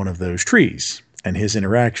about one of those trees and his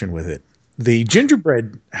interaction with it. The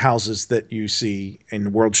gingerbread houses that you see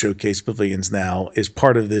in World Showcase pavilions now is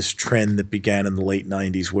part of this trend that began in the late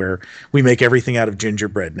 90s, where we make everything out of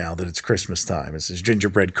gingerbread now that it's Christmas time. It's this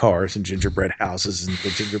gingerbread cars and gingerbread houses and the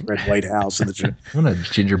gingerbread White House. And I want a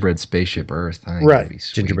gingerbread spaceship Earth. I think right. That'd be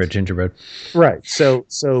sweet. Gingerbread. Right.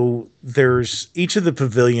 So there's each of the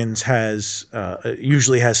pavilions has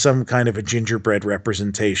usually has some kind of a gingerbread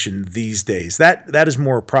representation these days. That is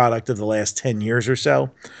more a product of the last 10 years or so.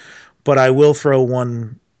 But I will throw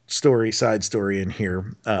one side story in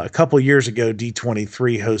here. A couple years ago,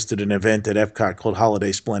 D23 hosted an event at Epcot called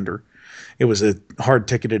Holiday Splendor. It was a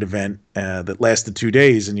hard-ticketed event that lasted 2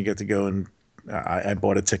 days, and you get to go and I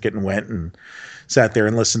bought a ticket and went and sat there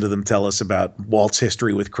and listened to them tell us about Walt's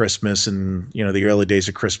history with Christmas and the early days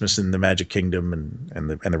of Christmas in the Magic Kingdom and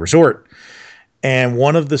the resort. And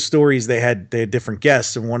one of the stories they had different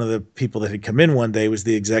guests, and one of the people that had come in one day was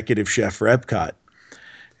the executive chef for Epcot.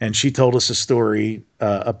 And she told us a story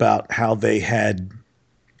about how they had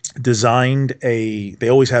designed they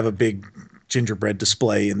always have a big gingerbread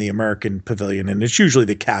display in the American Pavilion, and it's usually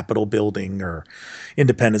the Capitol Building or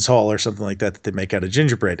Independence Hall or something like that they make out of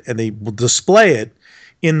gingerbread, and they will display it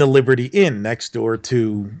in the Liberty Inn next door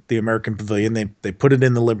to the American Pavilion. They put it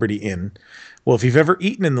in the Liberty Inn. Well, if you've ever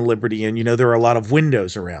eaten in the Liberty Inn, you know there are a lot of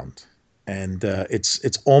windows around, and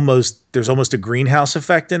there's almost a greenhouse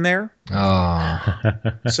effect in there. Oh.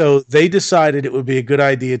 So they decided it would be a good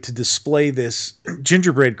idea to display this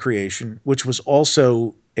gingerbread creation, which was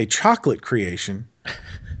also a chocolate creation,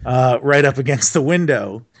 right up against the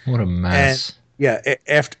window. What a mess. And, yeah,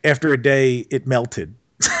 after a day, it melted.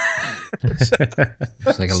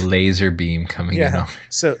 It's like a laser beam coming in. Yeah.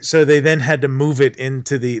 So they then had to move it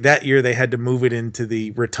into that year they had to move it into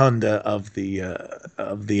the rotunda of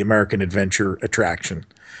the American Adventure attraction.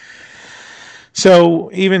 So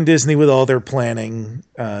even Disney, with all their planning,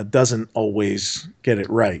 doesn't always get it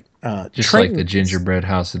right. Just like the gingerbread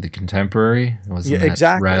house of the Contemporary, wasn't that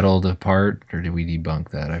exactly rattled apart, or did we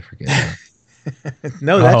debunk that? I forget.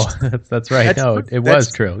 No, that's right. It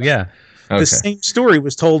was true. Yeah. Okay. The same story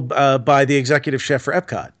was told by the executive chef for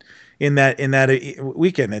Epcot in that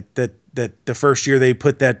weekend that the first year they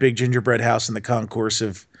put that big gingerbread house in the concourse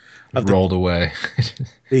of rolled away.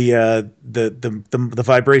 the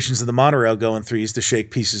vibrations of the monorail going through used to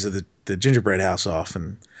shake pieces of the gingerbread house off,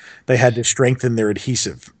 and they had to strengthen their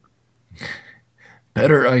adhesive.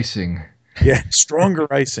 Better icing. Yeah, stronger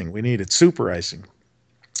icing. We needed super icing.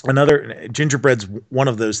 Gingerbread's one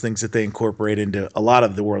of those things that they incorporate into a lot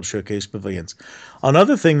of the World Showcase pavilions.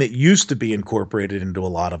 Another thing that used to be incorporated into a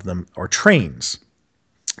lot of them are trains.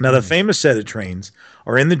 Now, the famous set of trains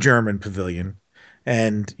are in the German pavilion,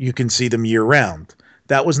 and you can see them year round.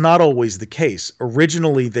 That was not always the case.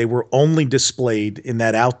 Originally, they were only displayed in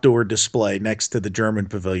that outdoor display next to the German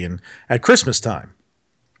pavilion at Christmas time.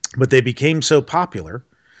 But they became so popular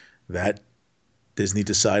that Disney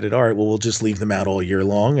decided, all right, well, we'll just leave them out all year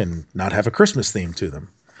long and not have a Christmas theme to them.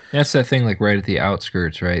 That's that thing like right at the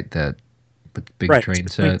outskirts, right? That big train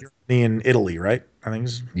set. Germany and Italy, right? I think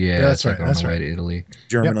it's, that's right. That's right. Italy.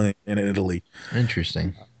 Germany and Italy.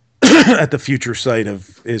 Interesting. At the future site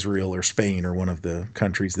of Israel or Spain or one of the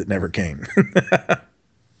countries that never came.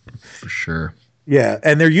 For sure. Yeah,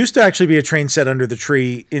 and there used to actually be a train set under the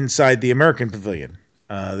tree inside the American Pavilion.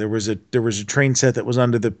 There was a train set that was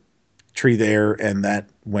under the tree there, and that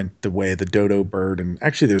went the way of the dodo bird. And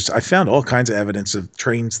actually I found all kinds of evidence of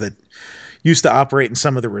trains that used to operate in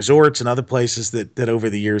some of the resorts and other places that over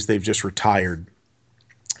the years they've just retired.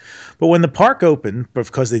 But when the park opened,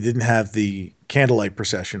 because they didn't have the candlelight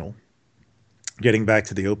processional, getting back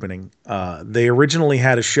to the opening, they originally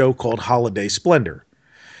had a show called Holiday Splendor.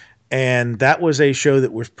 And that was a show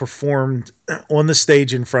that was performed on the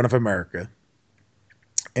stage in front of America.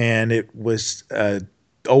 And it was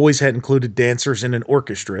always had included dancers and an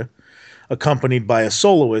orchestra, accompanied by a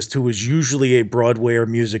soloist who was usually a Broadway or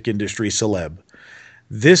music industry celeb.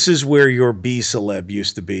 This is where your B celeb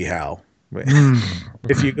used to be, Hal.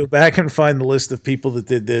 If you go back and find the list of people that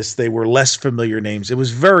did this, they were less familiar names. It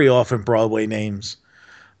was very often Broadway names,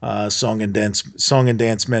 song and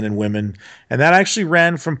dance men and women. And that actually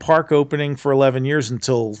ran from park opening for 11 years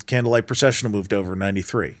until Candlelight Processional moved over in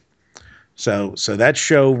 93. So that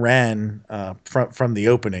show ran from the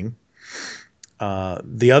opening.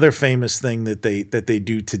 The other famous thing that they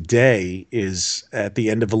do today is at the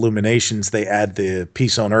end of Illuminations, they add the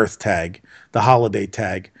Peace on Earth tag, the holiday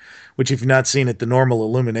tag, which if you've not seen it, the normal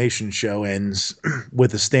Illumination show ends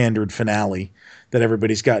with a standard finale that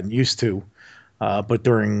everybody's gotten used to. But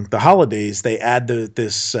during the holidays, they add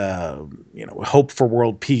this hope for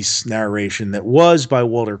world peace narration that was by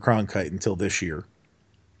Walter Cronkite until this year.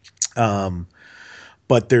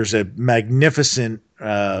 But there's a magnificent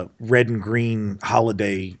red and green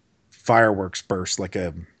holiday fireworks burst, like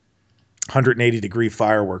a 180-degree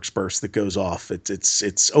fireworks burst that goes off.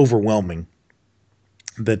 It's overwhelming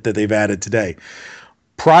that they've added today.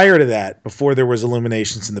 Prior to that, before there was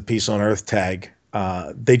Illuminations and the Peace on Earth tag,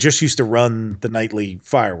 they just used to run the nightly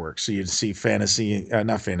fireworks. So you'd see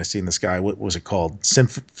not Fantasy in the Sky. What was it called?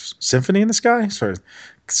 Symphony in the Sky? Sort of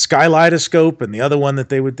Skylidoscope, and the other one that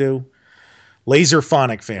they would do.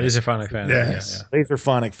 Laserphonic Fantasy. Yes. Yeah.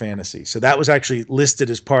 Laserphonic Fantasy. So that was actually listed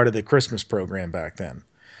as part of the Christmas program back then.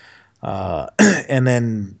 And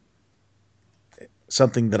then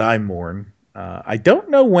something that I mourn. I don't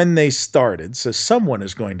know when they started, so someone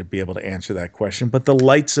is going to be able to answer that question, but the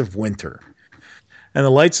Lights of Winter. And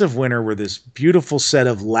the Lights of Winter were this beautiful set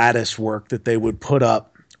of lattice work that they would put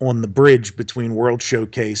up on the bridge between World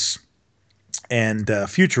Showcase and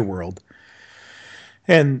Future World.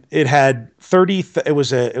 And it had it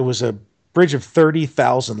was a bridge of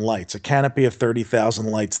 30,000 lights, a canopy of 30,000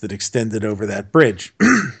 lights that extended over that bridge.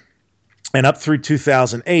 And up through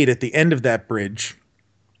 2008, at the end of that bridge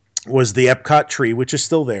was the Epcot tree, which is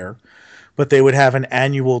still there. But they would have an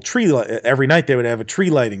annual tree. Every night they would have a tree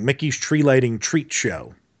lighting, Mickey's Tree Lighting Treat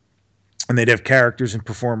Show. And they'd have characters and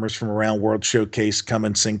performers from around World Showcase come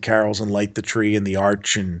and sing carols and light the tree and the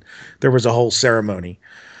arch. And there was a whole ceremony.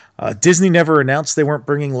 Disney never announced they weren't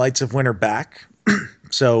bringing Lights of Winter back.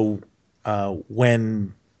 So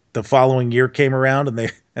when the following year came around and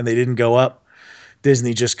they didn't go up,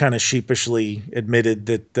 Disney just kind of sheepishly admitted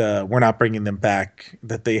that we're not bringing them back,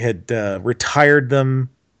 that they had retired them.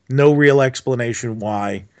 No real explanation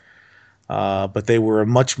why, but they were a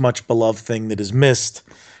much, much beloved thing that is missed.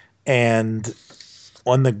 And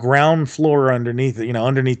on the ground floor underneath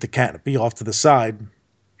the canopy off to the side,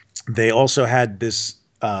 they also had this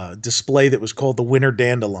display that was called the Winter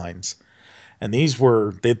Dandelions. And these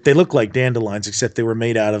were, they looked like dandelions, except they were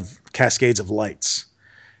made out of cascades of lights.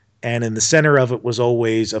 And in the center of it was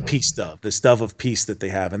always a peace dove, this dove of peace that they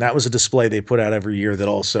have. And that was a display they put out every year that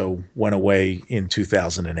also went away in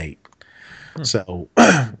 2008. So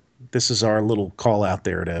this is our little call out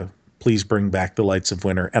there to please bring back the Lights of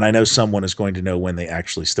Winter. And I know someone is going to know when they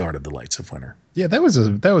actually started the Lights of Winter. Yeah, that was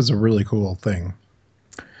a really cool thing.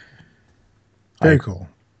 Very cool.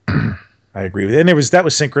 I agree with it. And that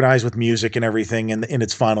was synchronized with music and everything in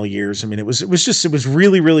its final years. I mean, it was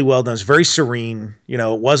really, really well done. It's very serene.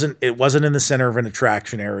 It wasn't in the center of an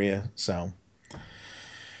attraction area. So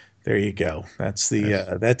there you go. That's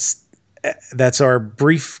that's our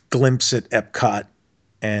brief glimpse at Epcot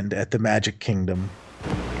and at the Magic Kingdom.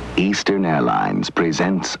 Eastern Airlines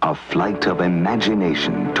presents a flight of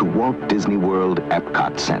imagination to Walt Disney World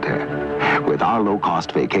Epcot Center. With our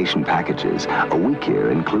low-cost vacation packages, a week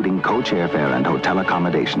here, including coach airfare and hotel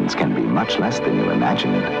accommodations, can be much less than you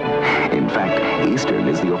imagined. In fact, Eastern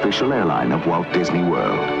is the official airline of Walt Disney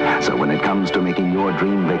World. So when it comes to making your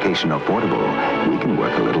dream vacation affordable, we can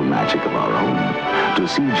work a little magic of our own. To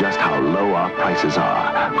see just how low our prices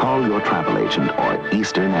are, call your travel agent or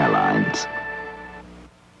Eastern Airlines.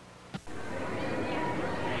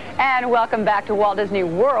 And welcome back to Walt Disney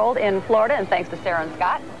World in Florida, and thanks to Sarah and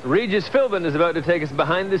Scott. Regis Philbin is about to take us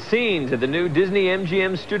behind the scenes at the new Disney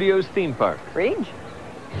MGM Studios theme park. Reg?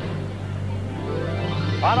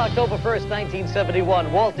 On October 1st,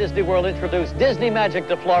 1971, Walt Disney World introduced Disney Magic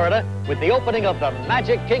to Florida with the opening of the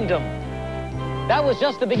Magic Kingdom. That was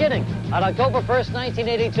just the beginning. On October 1st,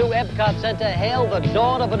 1982, Epcot Center hailed the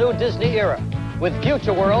dawn of a new Disney era with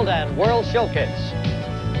Future World and World Showcase.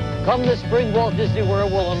 Come this spring, Walt Disney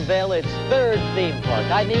World will unveil its third theme park.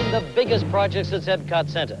 I mean the biggest project since Epcot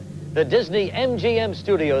Center. The Disney MGM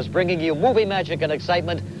Studios, bringing you movie magic and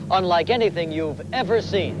excitement unlike anything you've ever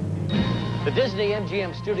seen. The Disney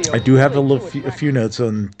MGM Studios... I do have a few notes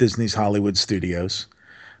on Disney's Hollywood Studios.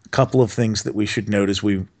 A couple of things that we should note as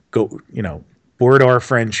we go, board our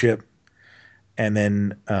friendship and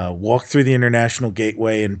then walk through the International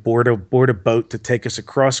Gateway and board a boat to take us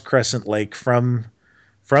across Crescent Lake from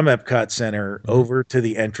Epcot Center over to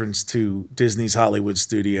the entrance to Disney's Hollywood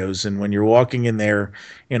Studios. And when you're walking in there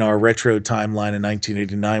in our retro timeline in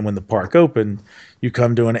 1989 when the park opened, you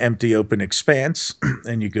come to an empty open expanse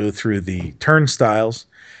and you go through the turnstiles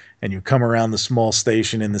and you come around the small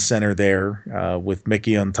station in the center there with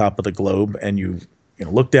Mickey on top of the globe, and you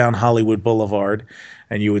look down Hollywood Boulevard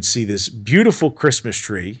and you would see this beautiful Christmas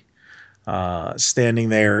tree standing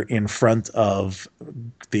there in front of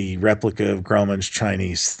the replica of Grauman's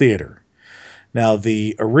Chinese Theater. Now,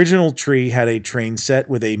 the original tree had a train set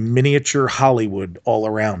with a miniature Hollywood all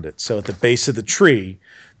around it. So at the base of the tree,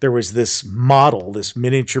 there was this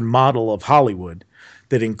miniature model of Hollywood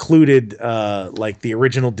that included like the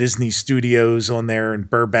original Disney studios on there in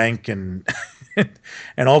Burbank and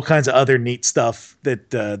and all kinds of other neat stuff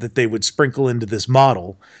that they would sprinkle into this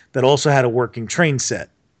model that also had a working train set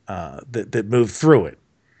that moved through it.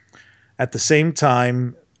 At the same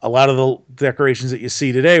time, a lot of the decorations that you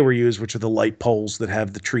see today were used, which are the light poles that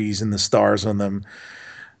have the trees and the stars on them.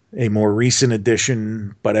 A more recent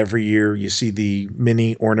addition, but every year you see the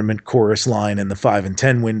mini ornament chorus line in the 5 and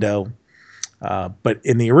 10 window. But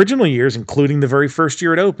in the original years, including the very first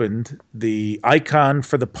year it opened, the icon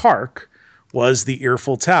for the park was the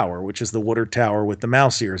Earful Tower, which is the water tower with the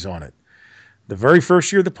mouse ears on it. The very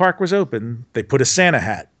first year the park was open, they put a Santa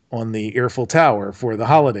hat on the Earful Tower for the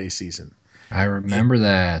holiday season. I remember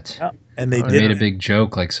that. Yeah. And they made a big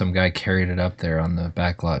joke, like some guy carried it up there on the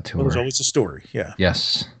backlot tour. Well, there's always a story, yeah.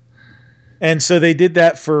 Yes. And so they did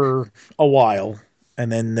that for a while.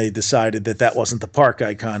 and then they decided that that wasn't the park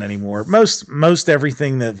icon anymore. Most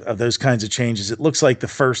everything of those kinds of changes, it looks like the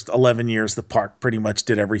first 11 years the park pretty much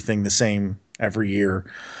did everything the same every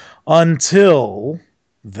year until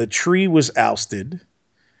the tree was ousted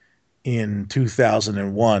in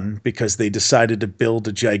 2001 because they decided to build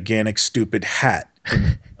a gigantic stupid hat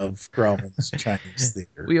of Grauman's Chinese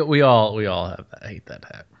Theater. We all have that. I hate that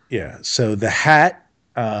hat. Yeah. So the hat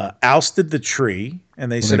ousted the tree,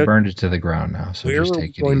 and they said they burned it to the ground now. So just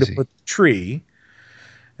take it going easy. to put the tree,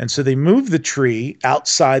 and so they moved the tree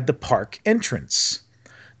outside the park entrance.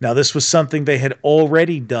 Now, this was something they had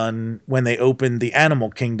already done when they opened the Animal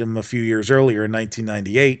Kingdom a few years earlier in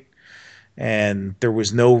 1998. And there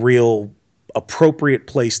was no real appropriate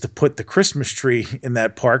place to put the Christmas tree in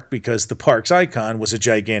that park because the park's icon was a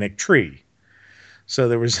gigantic tree. So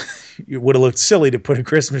it would have looked silly to put a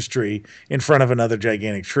Christmas tree in front of another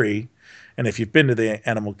gigantic tree. And if you've been to the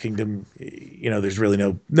Animal Kingdom, there's really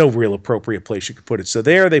no real appropriate place you could put it. So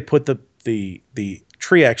there they put the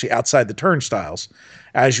tree actually outside the turnstiles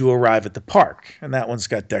as you arrive at the park. And that one's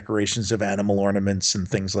got decorations of animal ornaments and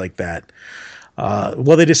things like that.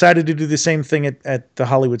 Well, they decided to do the same thing at the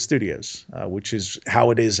Hollywood Studios, which is how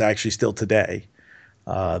it is actually still today.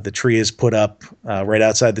 The tree is put up right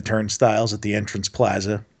outside the turnstiles at the entrance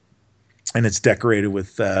plaza, and it's decorated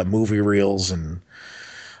with movie reels and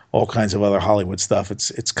all kinds of other Hollywood stuff.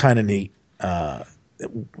 It's kind of neat.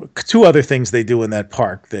 Two other things they do in that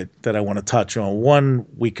park that I want to touch on. One,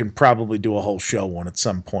 we can probably do a whole show on at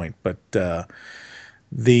some point, but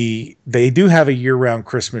they do have a year-round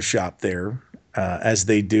Christmas shop there. As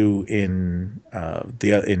they do in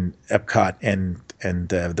Epcot and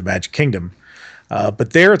the Magic Kingdom,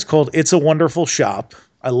 but there it's called It's a Wonderful Shop.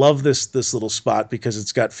 I love this little spot because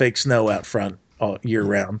it's got fake snow out front all year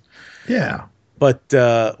round. Yeah. But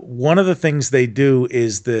one of the things they do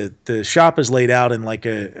is the shop is laid out in like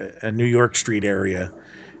a New York Street area,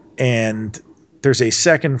 and there's a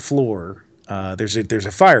second floor. There's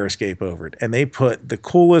a fire escape over it, and they put the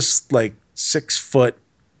coolest 6-foot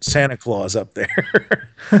Santa Claus up there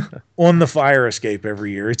on the fire escape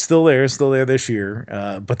every year. It's still there this year,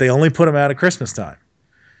 but they only put them out at Christmas time.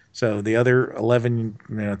 So the other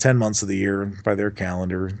 10 months of the year by their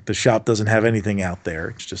calendar, the shop doesn't have anything out there.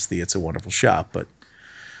 It's just It's a Wonderful Shop. But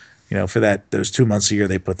for those 2 months a year,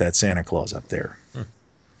 they put that Santa Claus up there.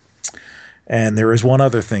 And there is one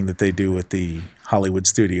other thing that they do at the Hollywood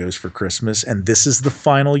Studios for Christmas, and this is the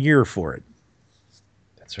final year for it.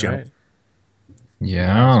 That's right.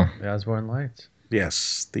 Yeah. The Osborne Lights.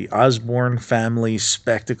 Yes, the Osborne Family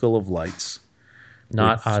Spectacle of Lights.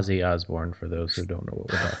 Not Ozzy Osbourne, for those who don't know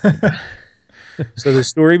what we're talking about. So the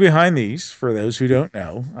story behind these, for those who don't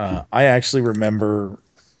know, I actually remember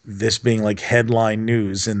this being like headline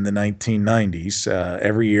news in the 1990s.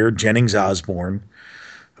 Every year, Jennings Osborne,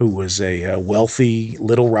 who was a wealthy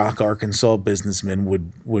Little Rock, Arkansas businessman,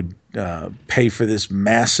 would pay for this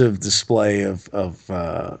massive display of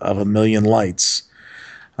 1 million lights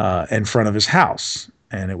in front of his house,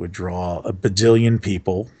 and it would draw a bajillion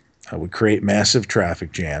people. Would create massive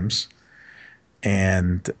traffic jams,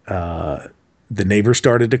 and the neighbors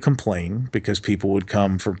started to complain because people would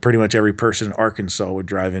come from pretty much every person in Arkansas would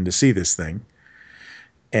drive in to see this thing.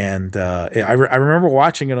 And I remember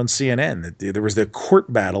watching it on CNN. There was the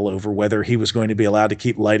court battle over whether he was going to be allowed to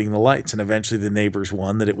keep lighting the lights, and eventually the neighbors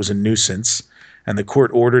won that it was a nuisance, and the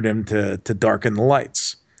court ordered him to darken the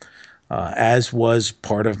lights, as was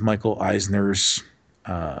part of Michael Eisner's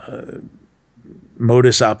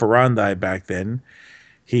modus operandi back then.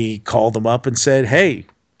 He called them up and said, "Hey,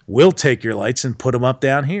 we'll take your lights and put them up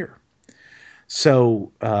down here."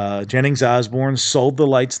 So Jennings Osborne sold the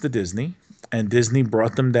lights to Disney, and Disney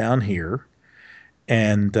brought them down here,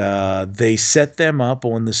 and they set them up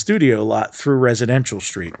on the studio lot through Residential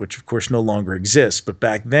Street, which of course no longer exists. But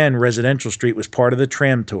back then, Residential Street was part of the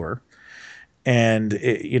tram tour, and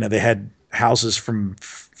they had houses from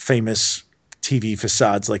famous TV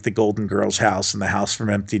facades like the Golden Girls house and the house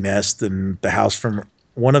from Empty Nest and the house from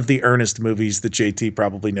one of the Ernest movies that JT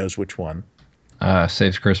probably knows which one.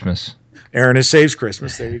 Saves Christmas. Ernest Saves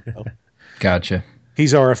Christmas. There you go. Gotcha.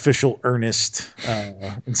 He's our official Ernest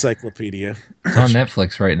encyclopedia. It's on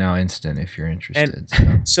Netflix right now, instant, if you're interested.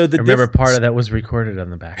 So the remember part of that was recorded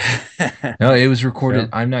on the back. No, it was recorded.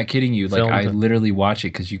 I'm not kidding you. Filmed. I literally watch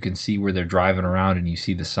it because you can see where they're driving around and you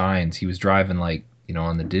see the signs. He was driving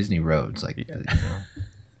on the Disney roads, They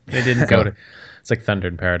didn't go to. It's like Thunder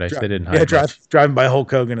in Paradise. They didn't. Hide driving by Hulk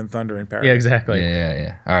Hogan and Thunder in Paradise. Yeah, exactly.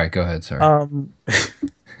 Yeah. All right, go ahead. Sorry.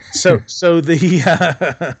 So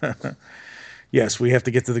the yes, we have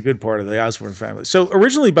to get to the good part of the Osborne family. So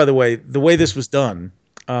originally, by the way this was done,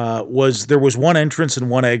 there was one entrance and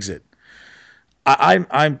one exit.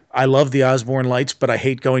 I love the Osborne lights, but I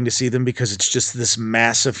hate going to see them because it's just this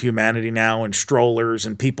mass of humanity now, and strollers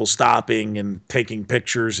and people stopping and taking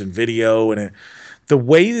pictures and video. And the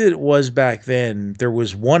way that it was back then, there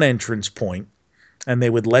was one entrance point, and they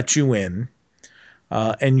would let you in,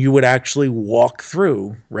 and you would actually walk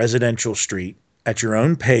through Residential Street at your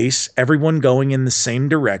own pace, everyone going in the same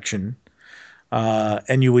direction.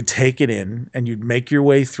 And you would take it in, and you'd make your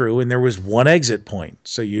way through, and there was one exit point.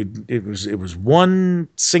 So it was one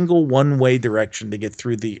single one-way direction to get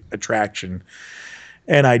through the attraction.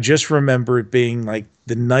 And I just remember it being like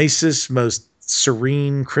the nicest, most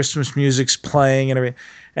serene Christmas music's playing and everything.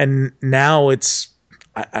 And now it's,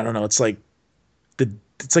 I don't know, it's like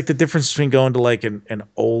the difference between going to like an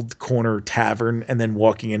old corner tavern and then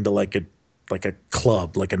walking into like a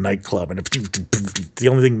club, like a nightclub, and the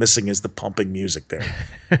only thing missing is the pumping music there.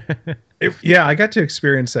 Yeah, I got to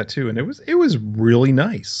experience that too, and it was really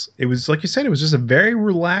nice. It was, like you said, it was just a very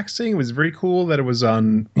relaxing. It was very cool that it was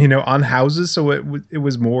on houses, so it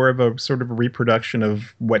was more of a sort of a reproduction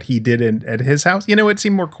of what he did at his house. It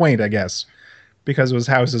seemed more quaint, I guess, because it was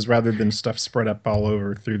houses rather than stuff spread up all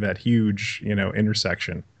over through that huge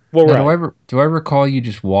intersection. Well, now, right. Do I recall you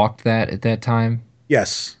just walked that at that time?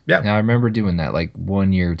 Yes. Yeah. Now, I remember doing that like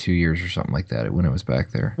 1 year, 2 years or something like that when it was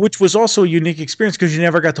back there. Which was also a unique experience because you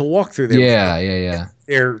never got to walk through there. Yeah.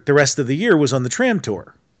 The rest of the year was on the tram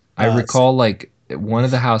tour. I recall like one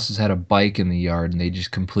of the houses had a bike in the yard, and they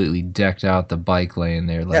just completely decked out the bike lane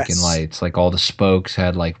there, like in lights. Like all the spokes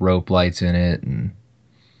had like rope lights in it. And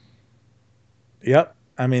yep.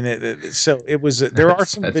 I mean, so it was. There are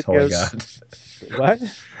some that's videos. All I got.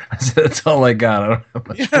 What? That's all I got. I don't know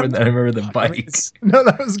much more than that. I remember the bike. No,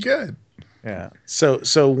 that was good. Yeah. So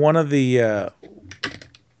one of the I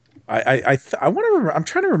want to remember, I'm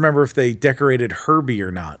trying to remember if they decorated Herbie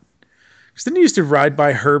or not. Because then he used to ride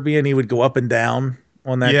by Herbie and he would go up and down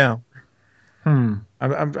on that. Yeah.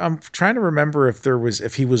 I'm trying to remember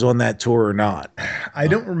if he was on that tour or not. I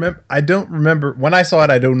don't remember when I saw it.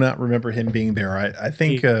 I do not remember him being there. I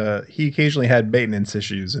think he occasionally had maintenance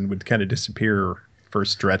issues and would kind of disappear for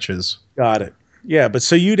stretches. Got it. Yeah, but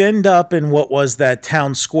so you'd end up in what was that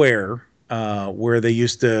town square where they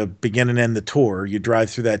used to begin and end the tour. You drive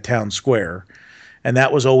through that town square, and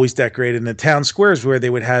that was always decorated. And the town square is where they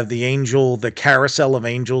would have the carousel of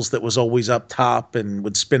angels that was always up top and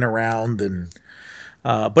would spin around. And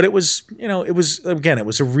but it was, it was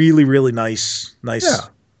a really, really nice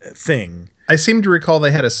thing. I seem to recall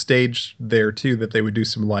they had a stage there too that they would do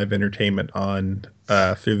some live entertainment on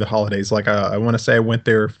through the holidays. Like I want to say I went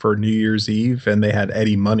there for New Year's Eve, and they had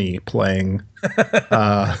Eddie Money playing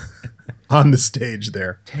on the stage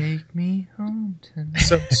there. Take me home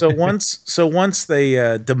tonight. So once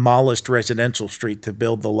they demolished Residential Street to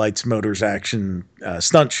build the Lights Motors Action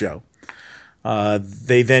stunt show,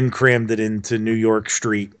 they then crammed it into New York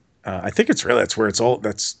Street. I think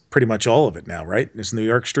that's pretty much all of it now, right? It's New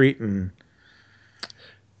York Street and.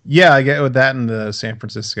 Yeah, I get with that in the San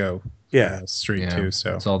Francisco street too.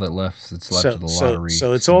 So it's all that left. It's left of the lottery.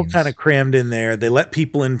 So it's all kind of crammed in there. They let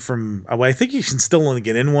people in from. I think you can still only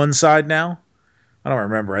get in one side now. I don't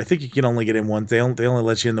remember. I think you can only get in one. They only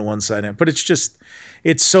let you in the one side now. But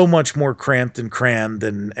it's so much more cramped and crammed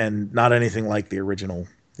and not anything like the original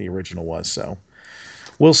was. So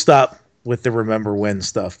we'll stop with the Remember When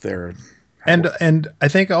stuff there. And I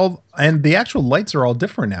think the actual lights are all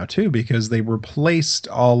different now too, because they replaced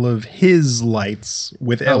all of his lights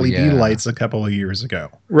with LED lights a couple of years ago.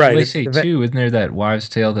 Right. Well, they say too, isn't there that wives'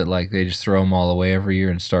 tale that like they just throw them all away every year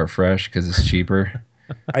and start fresh because it's cheaper?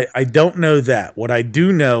 I don't know that. What I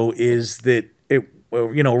do know is that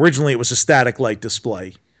originally it was a static light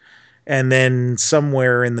display. And then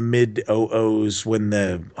somewhere in the mid-00s, when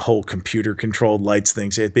the whole computer-controlled lights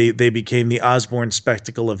things, they became the Osborne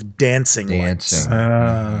spectacle of dancing lights.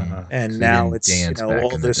 And so now it's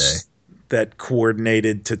all this that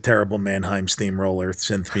coordinated to terrible Mannheim Steamroller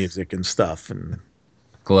synth music and stuff. And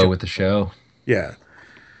glow with the show. Yeah.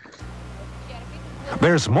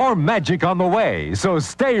 There's more magic on the way, so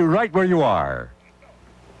stay right where you are.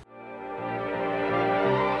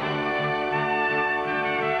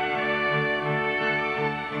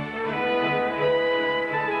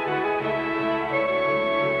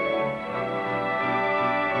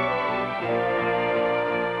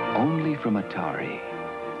 From Atari,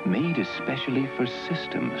 made especially for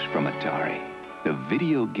systems from Atari, the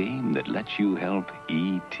video game that lets you help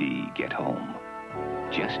E.T. get home,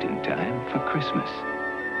 just in time for Christmas.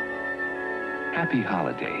 Happy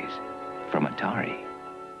holidays from Atari.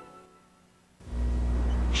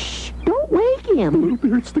 Shh! Don't wake him.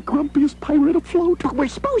 Littlebeard's the grumpiest pirate afloat. But we're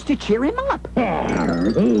supposed to cheer him up.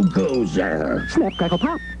 Who goes there? Snap, crackle,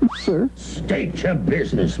 pop. Sir. State your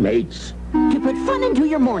business, mates. To put fun into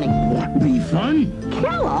your morning. What be fun?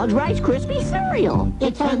 Kellogg's Rice Krispie cereal.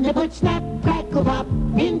 It's fun to put Snap, Crackle, Pop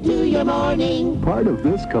into your morning. Part of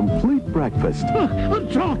this complete breakfast. A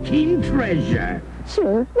talking treasure.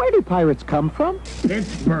 Sir, where do pirates come from?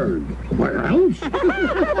 Pittsburgh. Where else?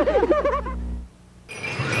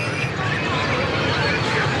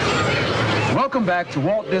 Welcome back to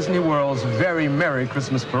Walt Disney World's very Merry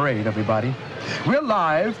Christmas Parade, everybody. We're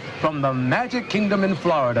live from the Magic Kingdom in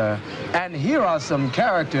Florida, and here are some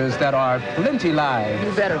characters that are plenty live.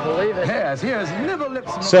 You better believe it. Yes, here's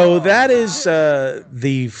Nibblelips. So that is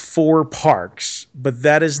the 4 parks, but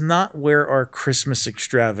that is not where our Christmas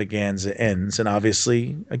extravaganza ends. And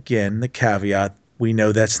obviously, again, the caveat, we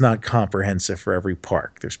know that's not comprehensive for every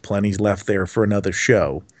park. There's plenty left there for another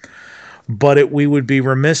show. But we would be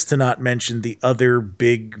remiss to not mention the other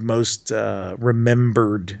big, most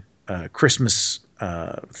remembered Christmas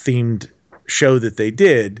themed show that they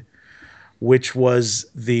did, which was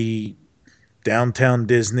the Downtown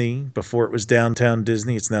Disney. Before it was Downtown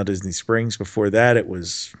Disney, it's now Disney Springs. Before that, it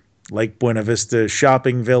was Lake Buena Vista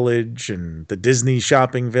Shopping Village and the Disney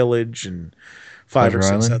Shopping Village and 5 or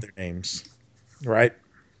 6 other names, right?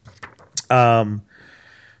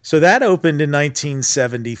 So that opened in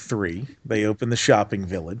 1973. They opened the shopping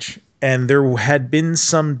village, and there had been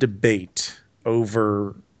some debate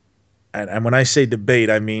over, and when I say debate,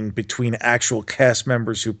 I mean between actual cast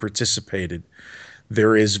members who participated.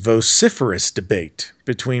 There is vociferous debate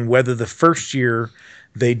between whether the first year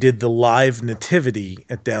they did the live nativity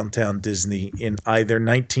at Downtown Disney in either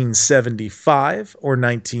 1975 or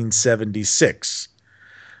 1976.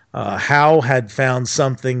 Hal had found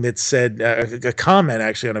something that said, a comment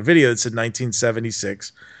actually on a video that said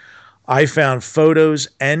 1976. I found photos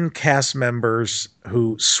and cast members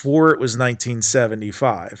who swore it was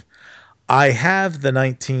 1975. I have the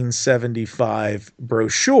 1975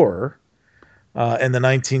 brochure, and the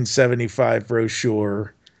 1975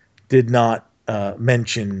 brochure did not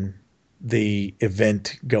mention the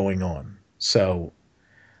event going on. So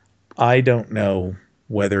I don't know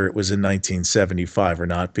whether it was in 1975 or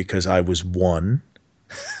not, because I was 1,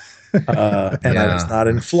 and I was not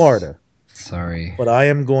in Florida. Sorry. But I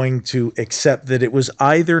am going to accept that it was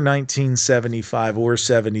either 1975 or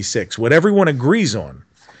 76. What everyone agrees on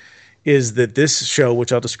is that this show,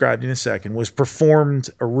 which I'll describe in a second, was performed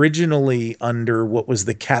originally under what was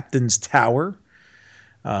the Captain's Tower,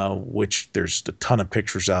 which there's a ton of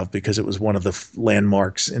pictures of because it was one of the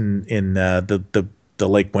landmarks in the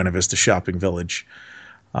Lake Buena Vista Shopping Village.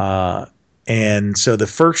 And so the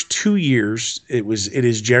first 2 years, it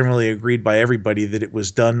is generally agreed by everybody that it was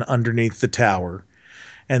done underneath the tower.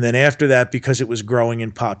 And then after that, because it was growing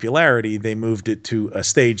in popularity, they moved it to a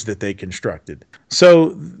stage that they constructed.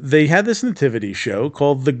 So they had this nativity show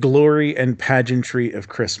called The Glory and Pageantry of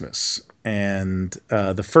Christmas. And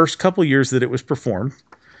the first couple years that it was performed,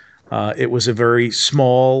 it was a very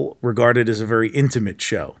small, regarded as a very intimate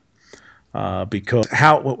show. Because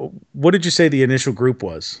what did you say the initial group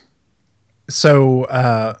was? So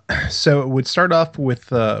it would start off with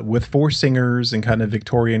 4 singers in kind of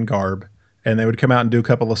Victorian garb, and they would come out and do a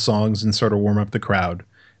couple of songs and sort of warm up the crowd,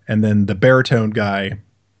 and then the baritone guy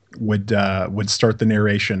would start the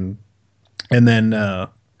narration, and then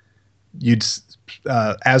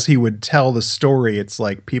as he would tell the story, it's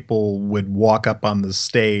like people would walk up on the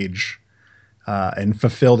stage and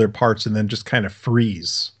fulfill their parts, and then just kind of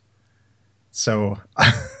freeze. So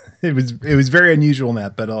it was very unusual in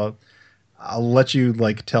that, but I'll let you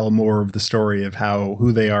tell more of the story of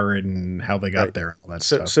who they are and how they got there and all that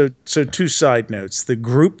stuff. So 2 side notes. The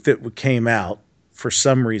group that came out for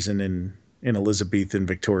some reason in Elizabethan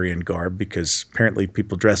Victorian garb, because apparently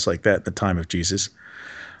people dressed like that at the time of Jesus.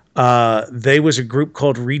 They was a group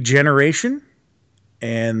called Regeneration,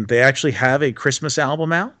 and they actually have a Christmas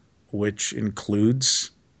album out, which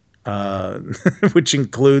includes some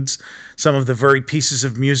of the very pieces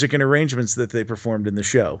of music and arrangements that they performed in the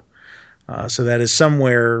show. So that is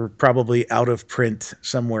somewhere probably out of print,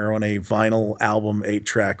 somewhere on a vinyl album,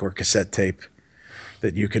 8-track or cassette tape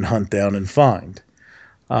that you can hunt down and find.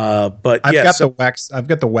 But I've got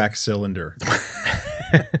the wax cylinder.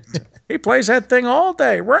 He plays that thing all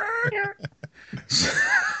day.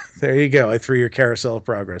 There you go. I threw your Carousel of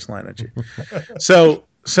Progress line at you. So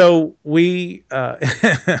we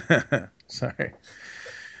sorry.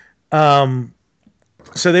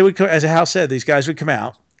 So they would, as Hal said, these guys would come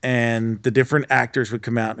out and the different actors would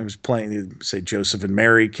come out and it was playing. Say Joseph and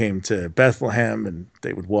Mary came to Bethlehem, and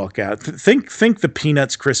they would walk out. Think the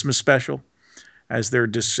Peanuts Christmas special, as they're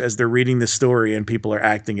reading the story and people are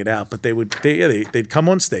acting it out. But they'd come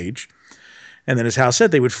on stage, and then as Hal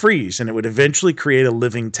said, they would freeze, and it would eventually create a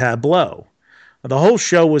living tableau. The whole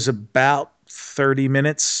show was about 30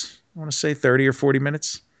 minutes. I want to say 30 or 40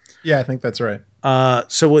 minutes. Yeah, I think that's right.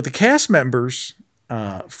 So what the cast members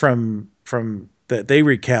from that they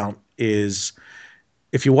recount is,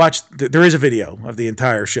 if you watch, there is a video of the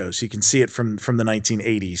entire show, so you can see it from the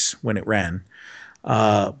 1980s when it ran.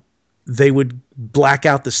 They would black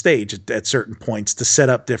out the stage at certain points to set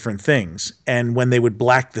up different things. And when they would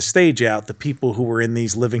black the stage out, the people who were in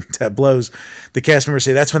these living tableaus, the cast members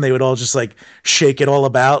say that's when they would all just like shake it all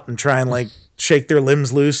about and try and like shake their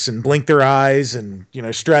limbs loose and blink their eyes and,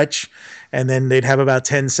 stretch. And then they'd have about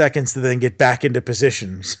 10 seconds to then get back into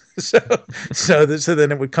positions. So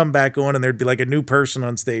then it would come back on, and there'd be like a new person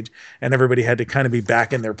on stage, and everybody had to kind of be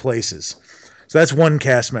back in their places. So that's one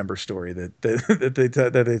cast member story that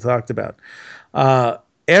they talked about.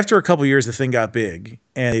 After a couple of years, the thing got big,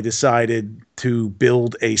 and they decided to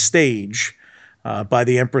build a stage by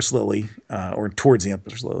the Empress Lily, or towards the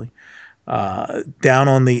Empress Lily, down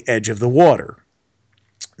on the edge of the water.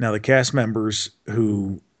 Now, the cast members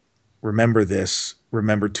who remember this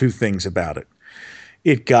remember two things about it.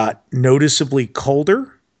 It got noticeably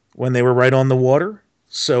colder when they were right on the water.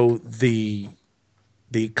 So the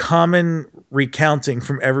common recounting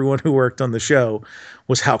from everyone who worked on the show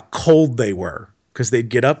was how cold they were, because they'd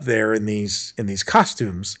get up there in these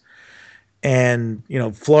costumes. And,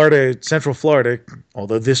 Central Florida,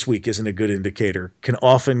 although this week isn't a good indicator, can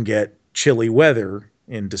often get chilly weather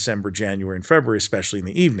in December, January, and February, especially in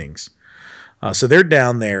the evenings. So they're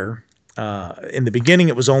down there. In the beginning,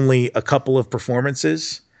 it was only a couple of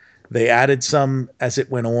performances. They added some as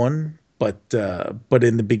it went on, but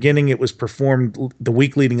in the beginning, it was performed the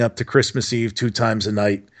week leading up to Christmas Eve 2 times a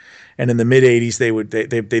night. And in the mid '80s,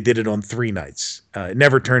 they did it on 3 nights. It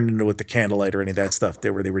never turned into with the candlelight or any of that stuff. They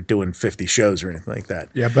were doing 50 shows or anything like that.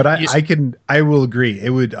 Yeah, but I will agree.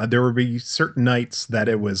 It would there would be certain nights that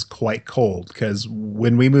it was quite cold, because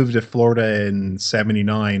when we moved to Florida in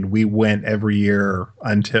 '79, we went every year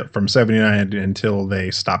from '79 until they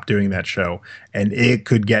stopped doing that show, and it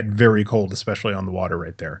could get very cold, especially on the water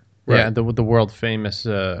right there. Yeah, the world famous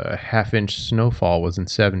half-inch snowfall was in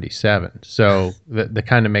 '77, so that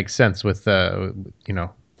kind of makes sense with that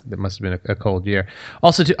must have been a cold year.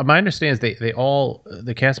 Also, my understanding is they all,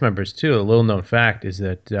 the cast members too. A little known fact is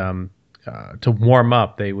that to warm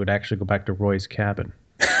up, they would actually go back to Roy's cabin,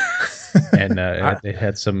 and they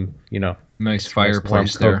had some nice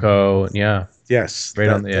fireplace there. Cocoa, yeah. Yes, right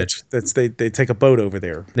on the edge. They take a boat over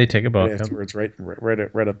there. They take a boat afterwards, right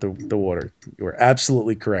up the water. You were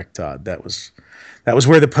absolutely correct, Todd. That was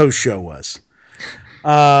where the post show was.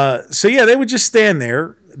 So yeah, they would just stand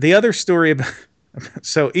there. The other story about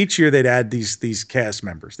so each year they'd add these cast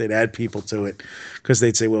members. They'd add people to it because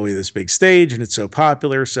they'd say, well, we have this big stage and it's so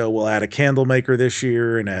popular, so we'll add a candle maker this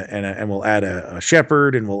year and we'll add a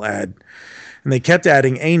shepherd and they kept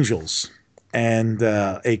adding angels. And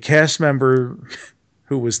a cast member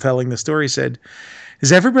who was telling the story said,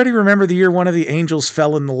 does everybody remember the year one of the angels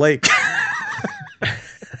fell in the lake?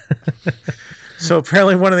 So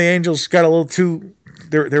apparently one of the angels got a little too,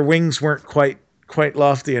 their wings weren't quite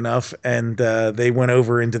lofty enough, and they went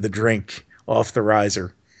over into the drink off the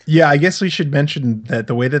riser. Yeah, I guess we should mention that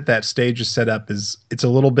the way that stage is set up it's a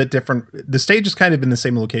little bit different. The stage is kind of in the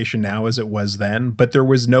same location now as it was then, but there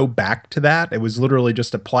was no back to that. It was literally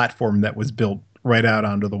just a platform that was built right out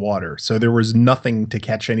onto the water. So there was nothing to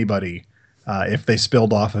catch anybody if they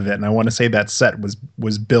spilled off of it. And I want to say that set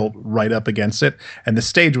was built right up against it, and the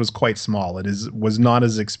stage was quite small. It was not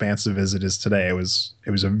as expansive as it is today. It was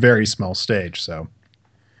a very small stage. So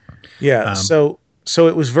yeah, So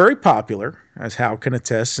it was very popular, as Hal can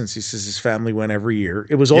attest, since he says his family went every year.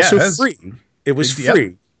 It was also free. It was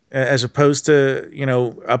free, as opposed to,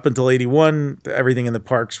 up until '81, everything in the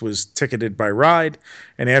parks was ticketed by ride.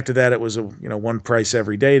 And after that, it was one price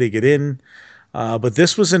every day to get in. But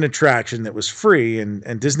this was an attraction that was free,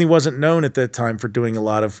 and Disney wasn't known at that time for doing a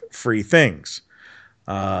lot of free things.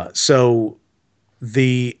 So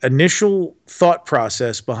the initial thought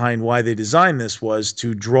process behind why they designed this was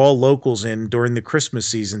to draw locals in during the Christmas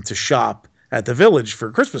season to shop at the village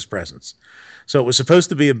for Christmas presents. So it was supposed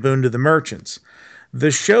to be a boon to the merchants.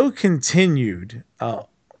 The show continued.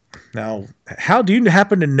 Now, how do you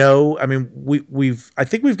happen to know? I mean, I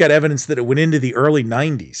think we've got evidence that it went into the early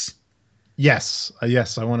 90s. Yes.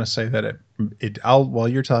 I want to say that while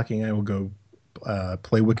you're talking, I will go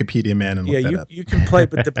play Wikipedia Man and look that up. You can play,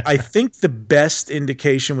 but I think the best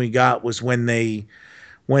indication we got was when they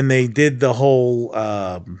did the whole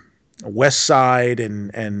West Side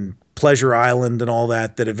and Pleasure Island and all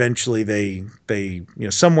that. That eventually they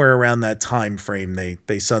somewhere around that time frame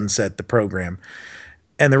they sunset the program.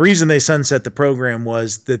 And the reason they sunset the program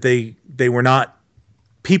was that they were not,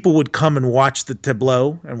 people would come and watch the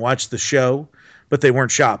tableau and watch the show, but they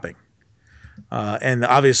weren't shopping. And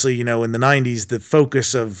obviously, in the 90s, the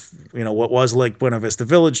focus of, what was Lake Buena Vista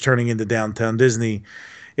Village turning into Downtown Disney,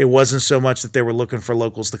 it wasn't so much that they were looking for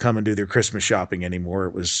locals to come and do their Christmas shopping anymore.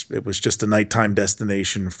 It was just a nighttime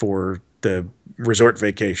destination for the resort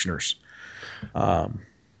vacationers. Well,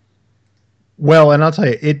 and I'll tell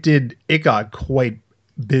you, it got quite,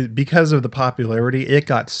 because of the popularity, it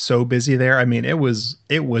got so busy there. I mean, it was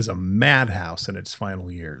a madhouse in its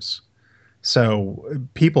final years. So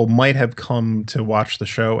people might have come to watch the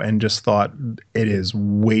show and just thought it is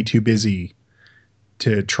way too busy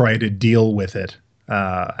to try to deal with it.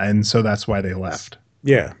 And so that's why they left.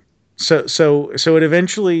 Yeah. So it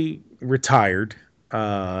eventually retired,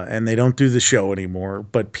 and they don't do the show anymore,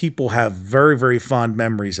 but people have very, very fond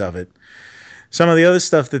memories of it. Some of the other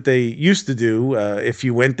stuff that they used to do, if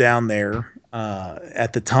you went down there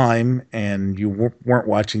at the time and you weren't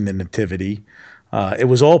watching the Nativity, it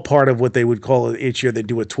was all part of what they would call each year. They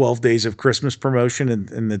do a 12 Days of Christmas promotion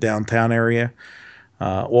in the downtown area,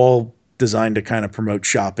 all designed to kind of promote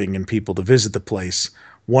shopping and people to visit the place.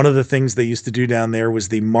 One of the things they used to do down there was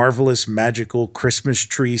the Marvelous Magical Christmas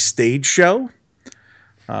Tree Stage Show.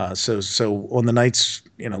 So on the nights,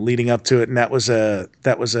 leading up to it, and that was a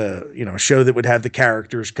show that would have the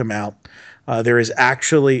characters come out. There is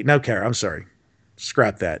actually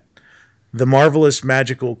scrap that. The Marvelous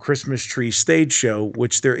Magical Christmas Tree Stage Show,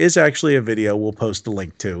 which there is actually a video we'll post a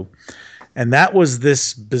link to, and that was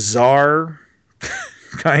this bizarre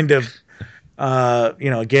kind of,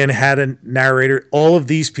 again, had a narrator. All of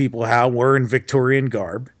these people were in Victorian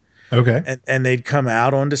garb. Okay. And they'd come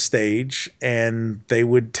out onto stage and they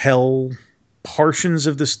would tell portions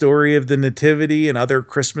of the story of the Nativity and other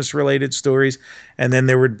Christmas related stories. And then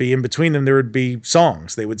there would be, in between them, there would be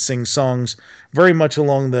songs. They would sing songs very much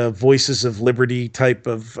along the Voices of Liberty type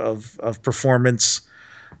of performance.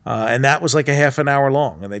 And that was like a half an hour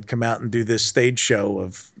long. And they'd come out and do this stage show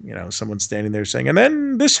of, someone standing there saying, and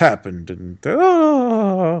then this happened. And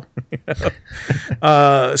so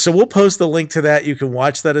we'll post the link to that. You can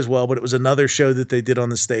watch that as well. But it was another show that they did on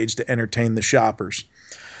the stage to entertain the shoppers.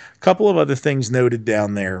 A couple of other things noted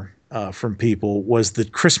down there from people was the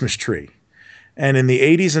Christmas tree. And in the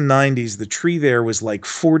 80s and 90s, the tree there was like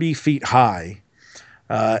 40 feet high.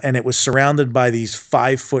 And it was surrounded by these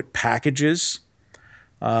 5-foot packages.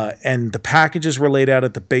 And the packages were laid out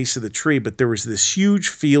at the base of the tree, but there was this huge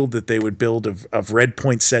field that they would build of red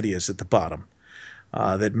poinsettias at the bottom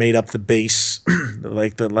that made up the base,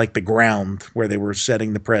 like the ground where they were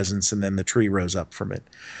setting the presents, and then the tree rose up from it.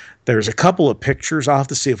 There's a couple of pictures. I'll have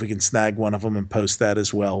to see if we can snag one of them and post that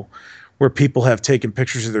as well, where people have taken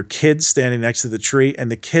pictures of their kids standing next to the tree,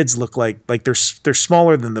 and the kids look like they're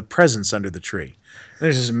smaller than the presents under the tree.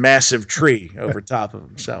 There's this massive tree over top of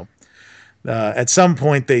them. So. At some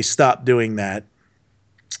point they stopped doing that.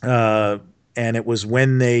 And it was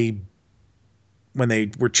when they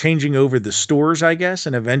were changing over the stores, I guess.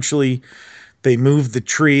 And eventually they moved the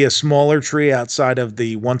tree, a smaller tree, outside of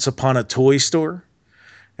the Once Upon a Toy store.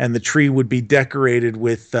 And the tree would be decorated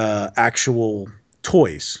with actual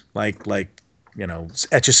toys, like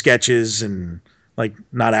Etch-a-Sketches and like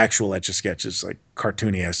not actual Etch-a-Sketches, like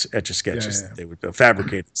cartoony Etch-a-Sketches. They would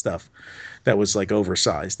fabricated stuff that was like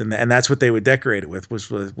oversized, and that's what they would decorate it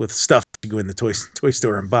with stuff you go in the toy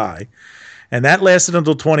store and buy. And that lasted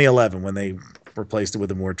until 2011 when they replaced it with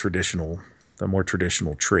a more traditional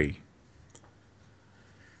tree.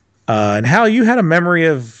 And Hal, you had a memory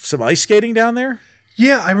of some ice skating down there?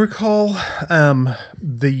 Yeah, I recall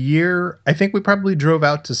the year. I think we probably drove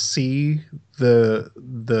out to see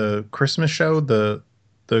the Christmas show, the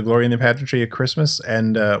Glory and the Pageantry at Christmas,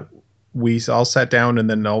 and we all sat down, and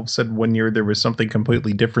then all of a sudden one year there was something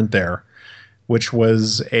completely different there, which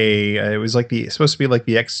was it was like supposed to be like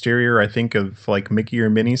the exterior, I think, of like Mickey or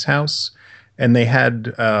Minnie's house. And they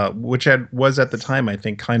had, was at the time, I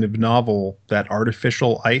think, kind of novel, that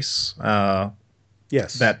artificial ice.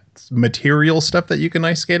 Yes. That material stuff that you can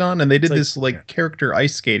ice skate on. And they did this character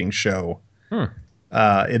ice skating show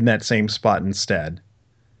in that same spot instead.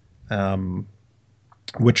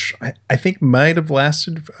 Which I think might have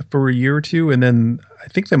lasted for a year or two, and then I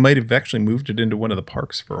think they might have actually moved it into one of the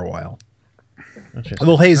parks for a while. A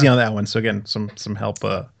little hazy on that one, so again, some help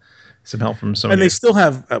some help from Sony. And they still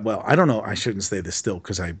have, well, I don't know. I shouldn't say this still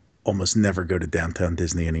because I almost never go to Downtown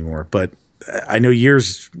Disney anymore. But I know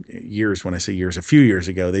years, when I say years, a few years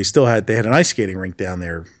ago, they had an ice skating rink down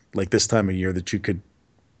there like this time of year that you could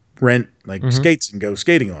rent like skates and go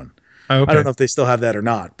skating on. Oh, okay. I don't know if they still have that or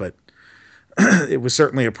not, but it was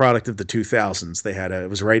certainly a product of the 2000s. They had it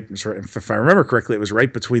was right, if I remember correctly, it was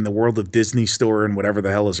right between the World of Disney store and whatever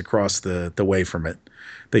the hell is across the way from it.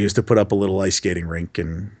 They used to put up a little ice skating rink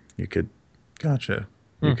and you could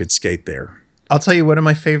skate there. I'll tell you, one of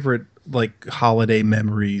my favorite like holiday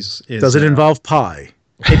memories is. Does it involve pie?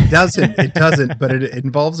 It doesn't, but it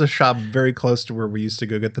involves a shop very close to where we used to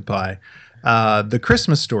go get the pie. The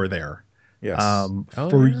Christmas store there. Yes.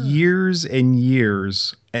 For years and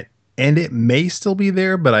years, and it may still be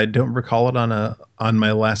there, but I don't recall it on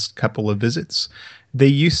my last couple of visits. They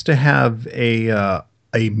used to have a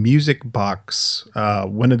music box,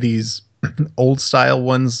 one of these old style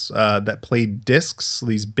ones that played discs,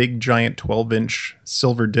 these big giant 12-inch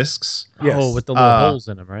silver discs. Yes. Oh, with the little holes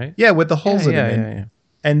in them, right? Yeah, with the holes in them. Yeah.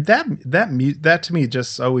 And that to me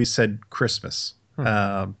just always said Christmas.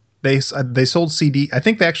 They sold CD. I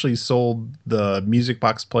think they actually sold the music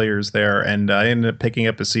box players there, and I ended up picking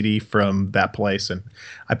up a CD from that place, and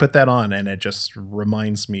I put that on, and it just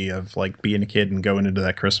reminds me of like being a kid and going into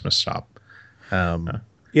that Christmas shop.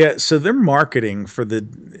 Yeah, so their marketing for the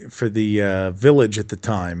village at the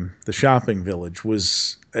time, the shopping village,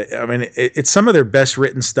 was, I mean, it's some of their best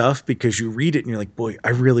written stuff because you read it and you're like, boy,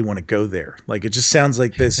 I really want to go there. Like, it just sounds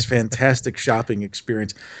like this fantastic shopping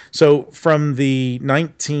experience. So from the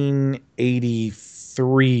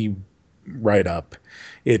 1983 write-up,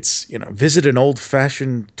 it's, visit an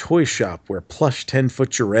old-fashioned toy shop where plush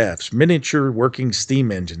 10-foot giraffes, miniature working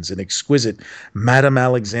steam engines, and exquisite Madame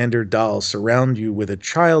Alexander dolls surround you with a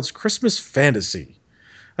child's Christmas fantasy.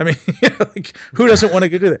 I mean, like, who doesn't want to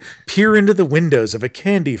go do that? Peer into the windows of a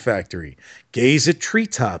candy factory. Gaze at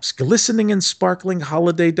treetops, glistening and sparkling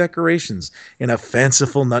holiday decorations in a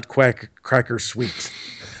fanciful nutcracker suite.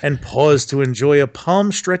 And pause to enjoy a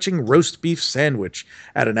palm-stretching roast beef sandwich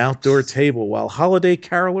at an outdoor table while holiday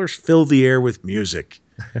carolers fill the air with music.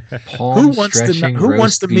 Who wants to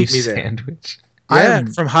meet me there? Sandwich. Yeah,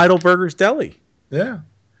 from Heidelberger's Deli. Yeah,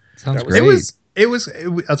 sounds great. It was.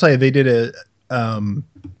 I'll tell you, they did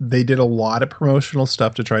a lot of promotional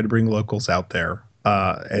stuff to try to bring locals out there.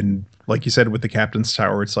 And like you said, with the Captain's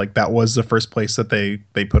Tower, it's like that was the first place that they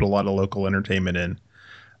put a lot of local entertainment in.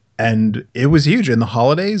 And it was huge. In the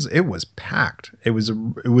holidays, it was packed. It was a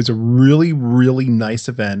really, really nice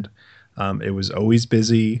event. It was always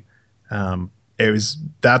busy.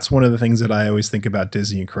 That's one of the things that I always think about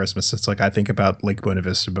Disney and Christmas. It's like I think about Lake Buena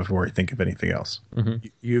Vista before I think of anything else. Mm-hmm.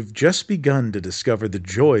 You've just begun to discover the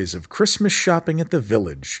joys of Christmas shopping at the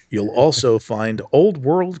Village. You'll also find old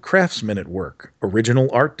world craftsmen at work,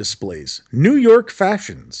 original art displays, New York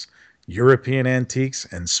fashions, European antiques,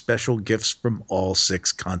 and special gifts from all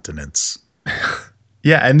 6 continents.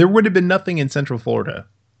 Yeah, and there would have been nothing in Central Florida.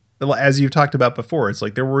 As you've talked about before, it's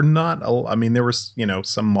like there were not, I mean, there were,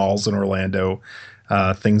 some malls in Orlando,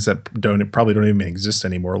 things that probably don't even exist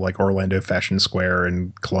anymore, like Orlando Fashion Square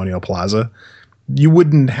and Colonial Plaza. You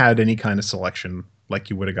wouldn't had any kind of selection like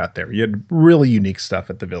you would have got there. You had really unique stuff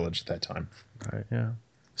at the Village at that time. Right, yeah.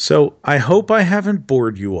 So I hope I haven't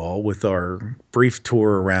bored you all with our brief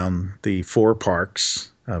tour around the 4 parks,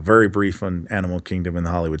 very brief on Animal Kingdom and the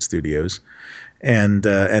Hollywood Studios, and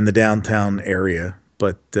the downtown area.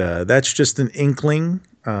 But that's just an inkling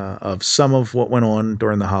of some of what went on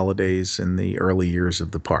during the holidays in the early years of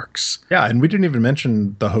the parks. Yeah, and we didn't even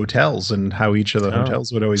mention the hotels and how each of the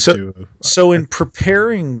hotels would always do. So in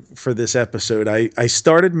preparing for this episode, I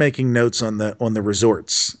started making notes on the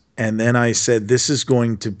resorts. And then I said, this is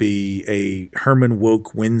going to be a Herman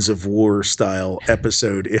Wouk Winds of War style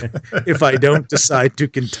episode if I don't decide to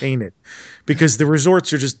contain it. Because the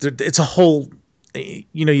resorts are just, it's a whole,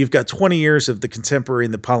 you've got 20 years of the Contemporary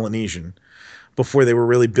and the Polynesian before they were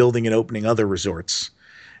really building and opening other resorts.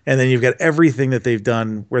 And then you've got everything that they've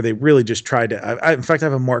done where they really just tried to, in fact, I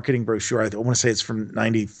have a marketing brochure. I want to say it's from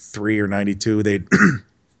 93 or 92.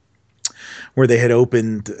 Where they had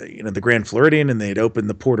opened, the Grand Floridian, and they had opened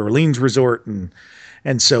the Port Orleans Resort, and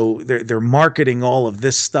so they're marketing all of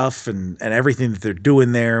this stuff and everything that they're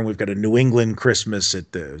doing there. And we've got a New England Christmas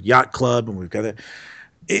at the Yacht Club, and we've got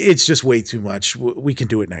it's just way too much. We can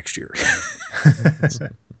do it next year.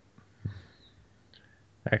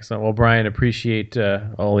 Excellent. Well, Brian, appreciate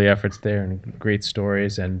all the efforts there and great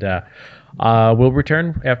stories, and we'll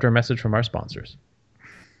return after a message from our sponsors.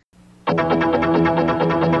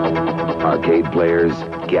 Arcade players,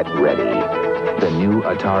 get ready. The new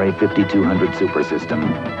Atari 5200 Super System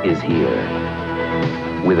is here.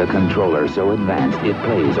 With a controller so advanced it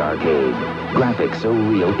plays arcade. Graphics so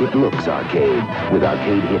real it looks arcade. With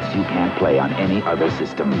arcade hits you can't play on any other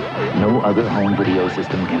system. No other home video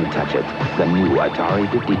system can touch it. The new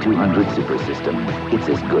Atari 5200 Super System. It's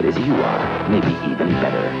as good as you are, maybe even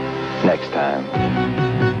better. Next time.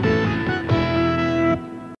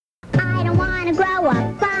 I don't want to grow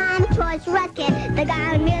up. I'm a Toys R Us kid. They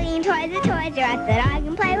got a million toys at Toys R Us that I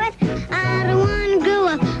can play with. I don't want to grow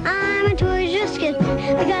up. I'm a Toys R Us kid.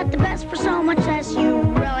 They got the best for so much less. You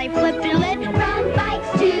really flip your lid. From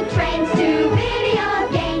bikes to trains to video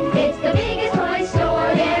games, it's the biggest toy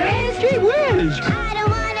store there is. Gee whiz! I don't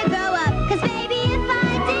want to grow up, 'cause maybe if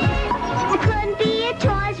I did, I couldn't be a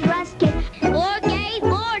Toys R Us kid. More games,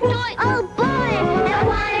 more toys. Oh boy, I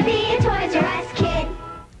want to be a Toys R Us kid.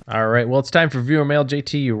 All right, well, it's time for viewer mail.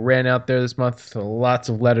 JT, you ran out there this month. Lots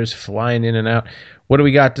of letters flying in and out. What do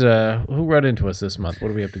we got? Who wrote into us this month? What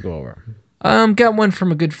do we have to go over? Got one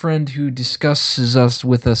from a good friend who discusses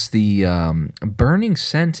with us the burning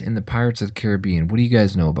scent in the Pirates of the Caribbean. What do you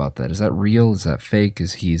guys know about that? Is that real? Is that fake?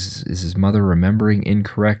 Is his mother remembering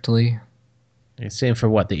incorrectly? It's saying for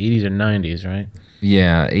what, the 80s or 90s, right?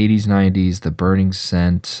 Yeah, 80s, 90s, the burning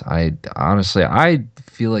scent. I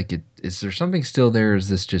feel like it. Is there something still there? Or is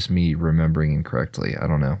this just me remembering incorrectly? I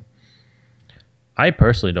don't know. I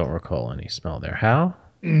personally don't recall any smell there. How?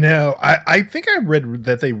 No, I think I read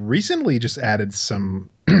that they recently just added some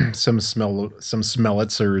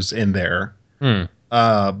smellitzers in there.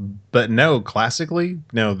 But no, classically,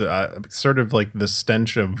 no. The sort of like the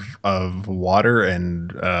stench of water and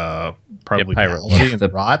probably algae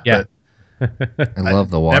and rot. Yeah. But I love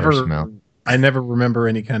the water smell. I never remember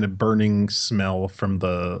any kind of burning smell from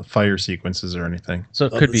the fire sequences or anything. So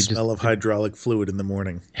it could be the smell of hydraulic fluid in the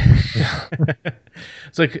morning.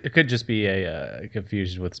 So it could just be a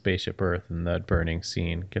confusion with Spaceship Earth and that burning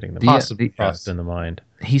scene, getting them possibly crossed in the mind.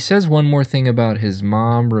 He says one more thing about his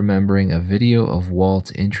mom remembering a video of Walt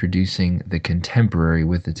introducing the Contemporary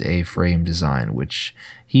with its A-frame design, which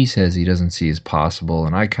he says he doesn't see as possible,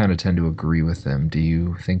 and I kind of tend to agree with him. Do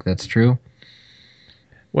you think that's true?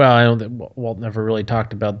 Well, I know that Walt never really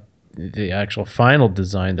talked about the actual final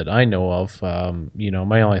design that I know of.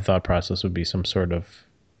 My only thought process would be some sort of,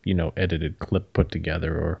 edited clip put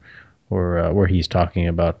together, or where he's talking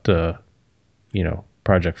about,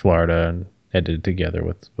 Project Florida and edited together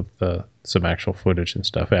with some actual footage and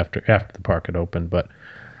stuff after the park had opened. But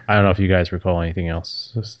I don't know if you guys recall anything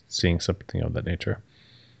else, just seeing something of that nature.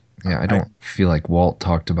 Yeah, I don't feel like Walt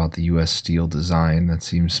talked about the U.S. Steel design. That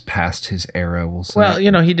seems past his era, we'll say.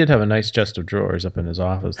 Well, he did have a nice chest of drawers up in his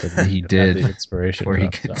office. That he did. The inspiration where he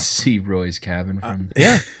could see Roy's cabin from.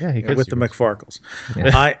 Yeah, he could with the McFarkles.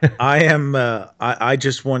 Yeah. I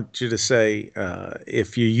just want you to say,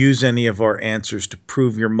 if you use any of our answers to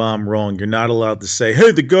prove your mom wrong, you're not allowed to say,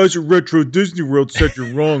 "Hey, the guys at Retro Disney World said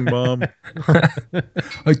you're wrong, Mom."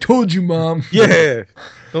 I told you, Mom. Yeah,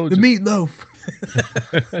 the meatloaf.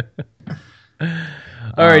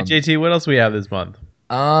 All right, JT, what else we have this month?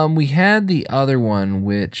 We had the other one,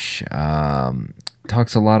 which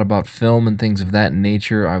talks a lot about film and things of that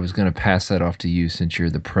nature. I was going to pass that off to you since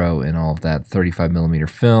you're the pro in all of that 35 millimeter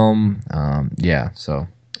film. So.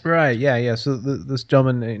 Right, yeah. So this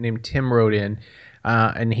gentleman named Tim wrote in,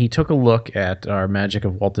 and he took a look at our Magic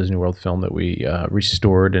of Walt Disney World film that we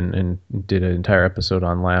restored and did an entire episode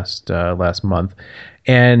on last month.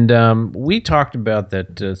 And we talked about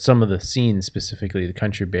that some of the scenes, specifically the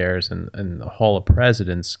Country Bears and the Hall of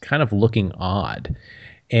Presidents, kind of looking odd.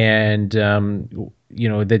 And,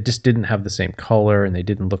 they just didn't have the same color and they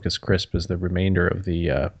didn't look as crisp as the remainder of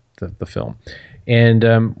the film. And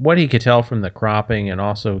what he could tell from the cropping, and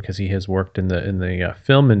also because he has worked in the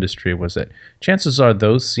film industry, was that chances are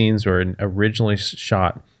those scenes were originally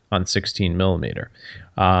shot on 16 millimeter.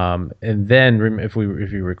 And then, if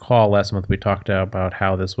you recall, last month we talked about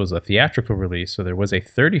how this was a theatrical release, so there was a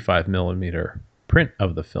 35 millimeter print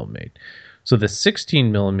of the film made. So the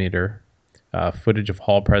 16 millimeter footage of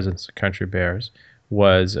Hall Presidents and Country Bears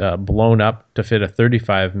was blown up to fit a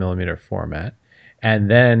 35 millimeter format.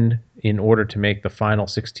 And then, in order to make the final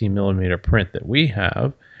 16 millimeter print that we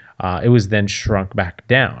have, it was then shrunk back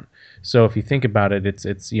down. So if you think about it, it's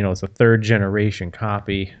a third generation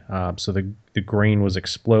copy. So the grain was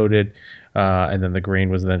exploded, and then the grain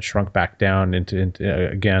was then shrunk back down into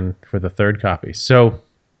again for the third copy. So,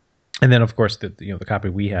 and then of course the copy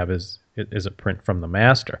we have is a print from the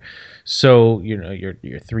master. So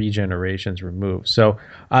you're 3 generations removed. So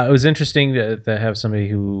it was interesting to have somebody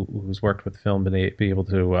who's worked with film be able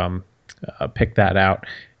to picked that out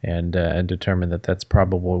and determined that that's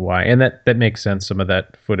probably why. And that makes sense. Some of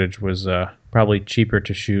that footage was probably cheaper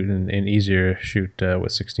to shoot and easier to shoot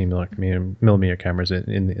with 16 millimeter cameras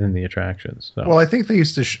in the attractions. So. Well, I think they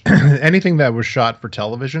used to anything that was shot for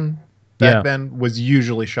television back then was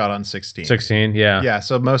usually shot on 16. 16, yeah. Yeah,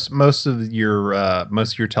 so most of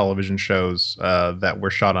your television shows that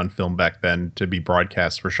were shot on film back then to be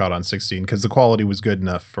broadcast were shot on 16 because the quality was good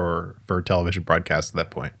enough for television broadcast at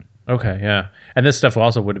that point. Okay, yeah. And this stuff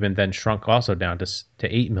also would have been then shrunk also down to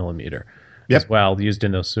 8 millimeter as well, used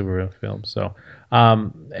in those Subaru films. So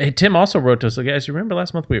Tim also wrote to us, guys, you remember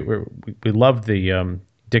last month we loved the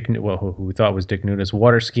who we thought was Dick Nunes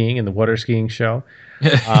water skiing in the water skiing show.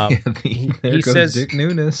 He says Dick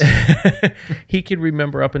Nunes. He could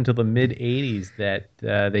remember up until the mid 80s that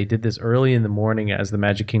they did this early in the morning as the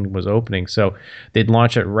Magic Kingdom was opening. So they'd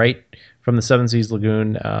launch it right from the Seven Seas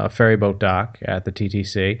Lagoon ferry boat dock at the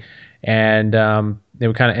TTC, and they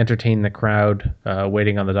would kind of entertain the crowd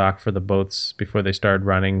waiting on the dock for the boats before they started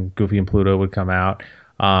running. Goofy and Pluto would come out.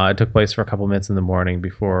 It took place for a couple minutes in the morning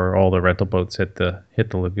before all the rental boats hit the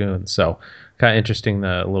lagoon. So kind of interesting,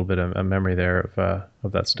 a little bit of a memory there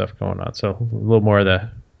of that stuff going on. So a little more of the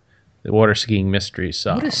water skiing mystery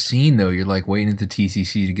stuff. What a scene, though. You're like waiting at the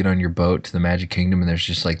TCC to get on your boat to the Magic Kingdom, and there's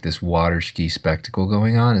just like this water ski spectacle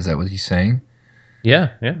going on. Is that what he's saying?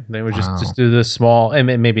 Yeah. They would just do this small, and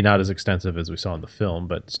maybe not as extensive as we saw in the film,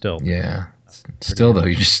 but still. Yeah. Still, though,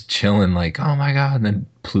 you're just chilling like, oh my God, and then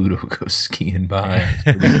Pluto goes skiing by.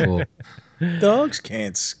 It's pretty cool. Dogs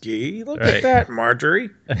can't ski. Look at that, Marjorie.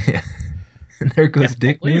 Yeah. And there goes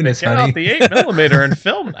Dick Nunes, Get honey. out the 8 millimeter and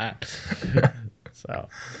film that. So,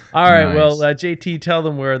 all right. Nice. Well, JT, tell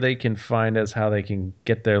them where they can find us, how they can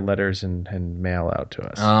get their letters and mail out to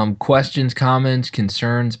us. Questions, comments,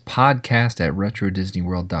 concerns, podcast at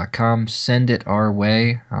retrodisneyworld.com. Send it our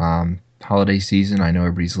way. Holiday season, I know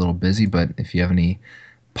everybody's a little busy, but if you have any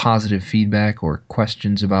positive feedback or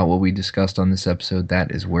questions about what we discussed on this episode,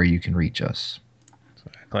 that is where you can reach us.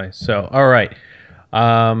 Exactly. So, all right.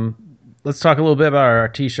 Let's talk a little bit about our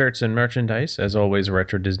t-shirts and merchandise. As always,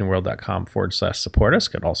 retrodisneyworld.com/support us.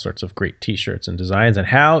 Got all sorts of great t-shirts and designs, and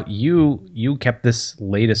how you kept this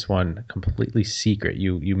latest one completely secret.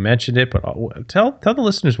 You mentioned it, but tell the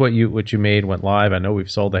listeners what you made, went live. I know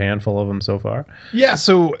we've sold a handful of them so far. Yeah,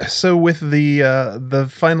 so with the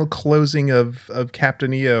final closing of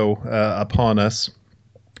Captain EO upon us,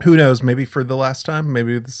 who knows? Maybe for the last time.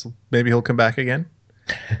 Maybe he'll come back again.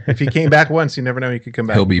 If he came back once, you never know, he could come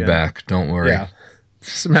back. He'll be back. Don't worry. Yeah,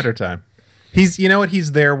 it's just a matter of time. He's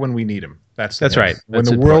there when we need him. That's right. When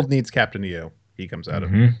the world needs Captain EO, he comes out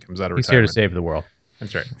of retirement. He's here to save the world.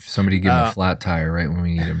 That's right. Somebody give him a flat tire right when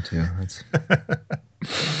we need him to.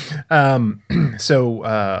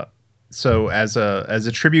 So as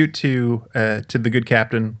a tribute to the good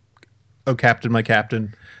captain, oh Captain, my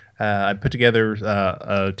Captain. I put together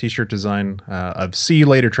a t-shirt design of "See You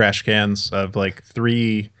Later" trash cans, of like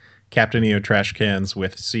 3 Captain EO trash cans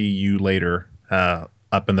with "See You Later"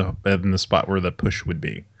 up in the spot where the push would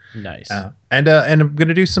be. Nice. And I'm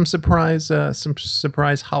gonna do some surprise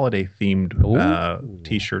holiday themed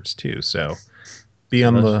t-shirts too. So be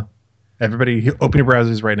on everybody open your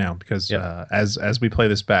browsers right now, because as we play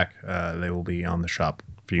this back, they will be on the shop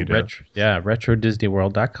for you to.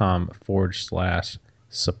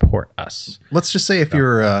 retrodisneyworld.com/support us. Let's just say if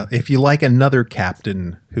you like another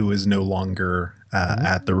captain who is no longer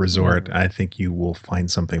at the resort, I think you will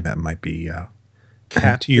find something that might be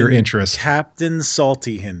to your interest. Captain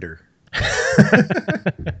Salty Hinder.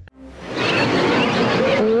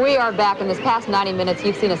 We are back. In this past 90 minutes,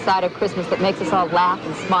 you've seen a side of Christmas that makes us all laugh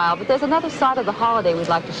and smile, but there's another side of the holiday we'd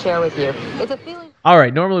like to share with you. It's a feeling... All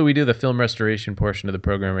right, normally we do the film restoration portion of the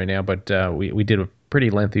program right now, but we did a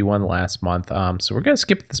pretty lengthy one last month, so we're going to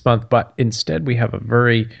skip it this month, but instead we have a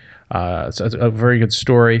very good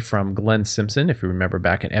story from Glenn Simpson. If you remember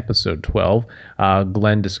back in episode 12,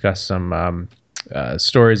 Glenn discussed some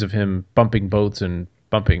stories of him bumping boats and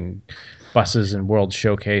bumping buses in World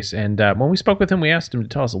Showcase, and when we spoke with him, we asked him to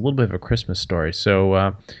tell us a little bit of a Christmas story.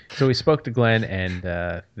 So we spoke to Glenn, and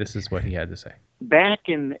this is what he had to say. Back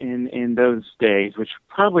in those days, which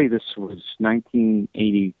probably this was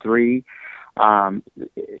 1983,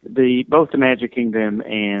 both the Magic Kingdom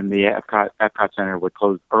and the Epcot Center would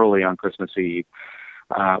close early on Christmas Eve,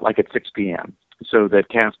 like at 6 p.m., so that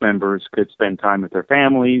cast members could spend time with their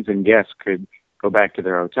families and guests could go back to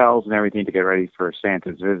their hotels and everything to get ready for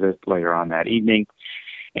Santa's visit later on that evening.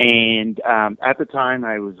 And at the time,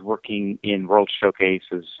 I was working in World Showcase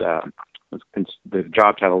as the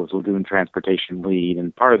job title was Lagoon Transportation Lead,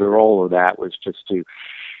 and part of the role of that was just to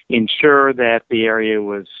ensure that the area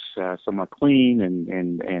was somewhat clean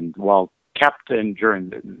and well kept and during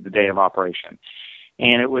the day of operation.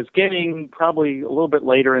 And it was getting probably a little bit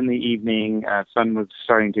later in the evening. Sun was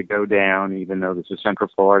starting to go down, even though this is Central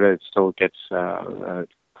Florida. It still gets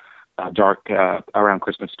dark around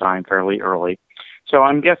Christmas time fairly early. So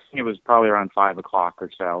I'm guessing it was probably around 5 o'clock or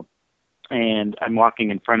so. And I'm walking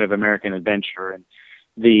in front of American Adventure, and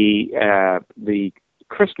the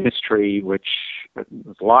Christmas tree, which was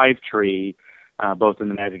a live tree, both in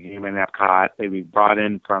the Magic Kingdom and Epcot, they would be brought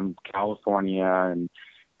in from California, and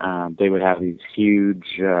they would have these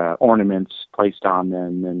huge ornaments placed on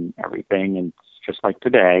them and everything, and just like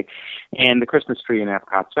today. And the Christmas tree in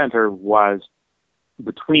Epcot Center was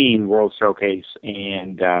between World Showcase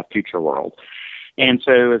and Future World. And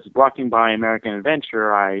so as walking by American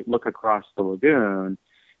Adventure, I look across the lagoon,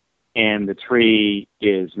 and the tree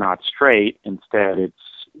is not straight. Instead, it's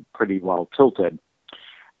pretty well tilted.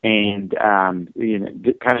 And, kind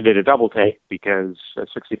of did a double take, because a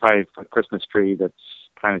 65-foot Christmas tree that's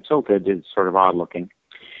kind of tilted is sort of odd looking.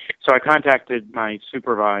 So I contacted my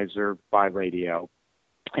supervisor by radio,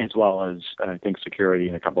 as well as, I think, security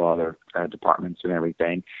and a couple other departments and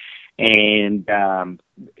everything. And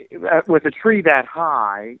with a tree that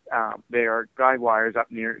high, there are guy wires up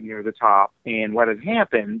near the top. And what had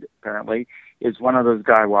happened, apparently, is one of those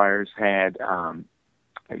guy wires had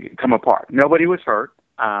come apart. Nobody was hurt.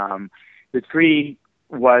 The tree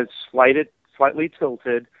was slightly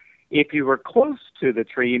tilted. If you were close to the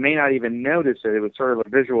tree, you may not even notice it. It was sort of a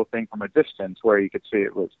visual thing from a distance, where you could see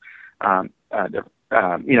it was, a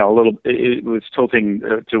little. It was tilting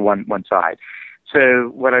to one side. So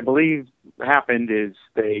what I believe happened is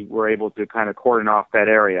they were able to kind of cordon off that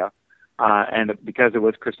area, and because it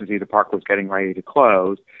was Christmas Eve, the park was getting ready to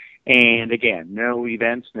close. And again, no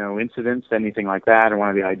events, no incidents, anything like that. And one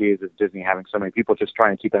of the ideas of Disney having so many people just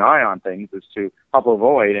trying to keep an eye on things is to help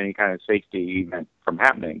avoid any kind of safety event from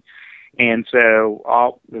happening. And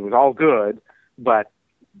so it was all good, but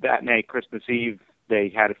that night, Christmas Eve, they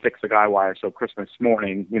had to fix the guy wire so Christmas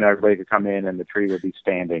morning, everybody could come in and the tree would be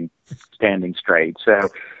standing straight. So,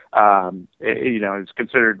 it's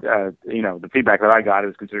considered, the feedback that I got, it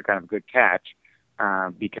was considered kind of a good catch,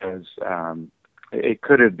 because it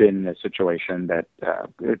could have been a situation that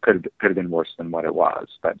it could have been worse than what it was.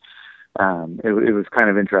 But it was kind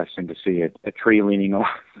of interesting to see a tree leaning off,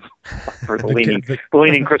 or the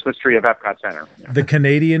leaning Christmas tree of Epcot Center. The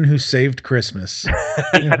Canadian who saved Christmas.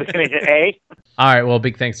 Yeah, the Canadian, eh? All right. Well,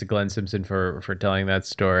 big thanks to Glenn Simpson for telling that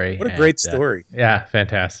story. What a great story. Yeah,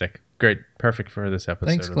 fantastic. Great. Perfect for this episode.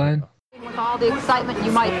 Thanks, Glenn. With all the excitement,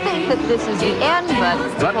 you might think that this is the end,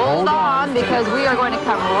 but hold on, because we are going to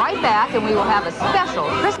come right back, and we will have a special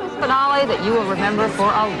Christmas finale that you will remember for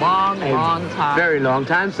a long, long time. Very long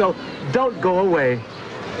time, so don't go away.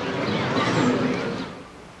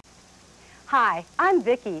 Hi, I'm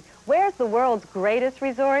Vicki. Where's the world's greatest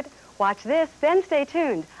resort? Watch this, then stay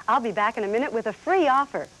tuned. I'll be back in a minute with a free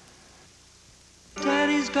offer.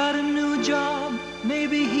 Daddy's got a new job.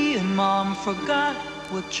 Maybe he and Mom forgot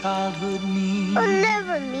what childhood means. I'll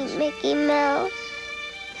never meet Mickey Mouse.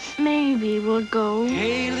 Maybe we'll go.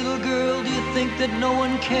 Hey, little girl, do you think that no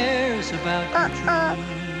one cares about your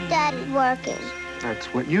dreams? Daddy's working. That's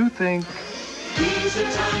what you think. These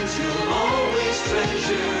are times you'll always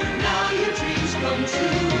treasure. Now your dreams come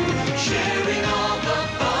true. Sharing all the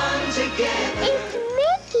fun together. It's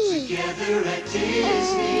Mickey. Together at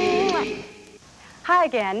Disney. Hi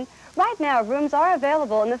again. Right now, rooms are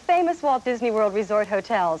available in the famous Walt Disney World Resort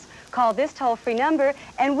hotels. Call this toll-free number,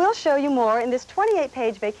 and we'll show you more in this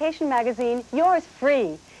 28-page vacation magazine, yours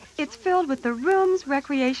free. It's filled with the rooms,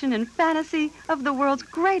 recreation, and fantasy of the world's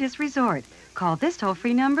greatest resort. Call this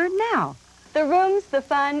toll-free number now. The rooms, the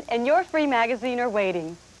fun, and your free magazine are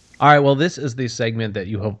waiting. All right, well, this is the segment that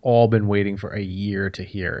you have all been waiting for a year to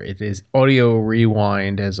hear. It is Audio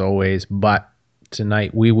Rewind, as always, but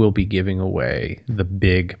tonight we will be giving away the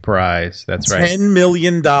big prize. That's right. $10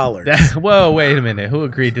 million. Whoa, wait a minute. Who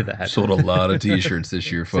agreed to that? Sold a lot of T-shirts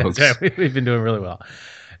this year, folks. That's right. We've been doing really well.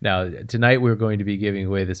 Now, tonight we're going to be giving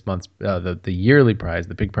away this month's the yearly prize,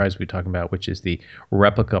 the big prize we're talking about, which is the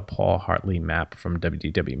replica Paul Hartley map from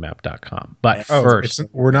www.map.com. But first,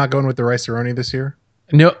 we're not going with the Rice-A-Roni this year?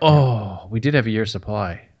 No. Oh, we did have a year's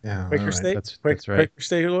supply. Yeah. Quaker State? That's right. Quaker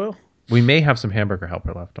State oil? We may have some hamburger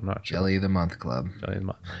helper left. I'm not sure. Jelly of the Month Club. Jelly of the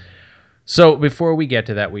Month. So before we get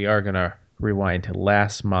to that, we are going to rewind to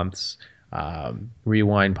last month's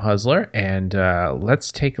Rewind Puzzler. And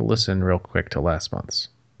let's take a listen real quick to last month's.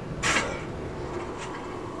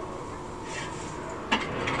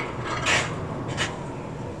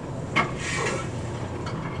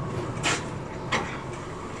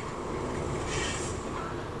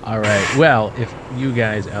 All right. Well, if you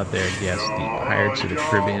guys out there guessed the Pirates of the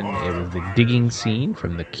Caribbean, it was the digging scene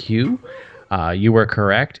from The Q. You were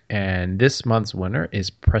correct, and this month's winner is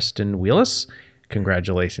Preston Wheelis.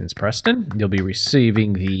 Congratulations, Preston. You'll be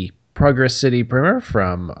receiving the Progress City primer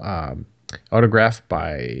from autographed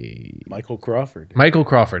by Michael Crawford. Michael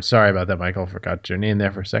Crawford. Sorry about that, Michael. Forgot your name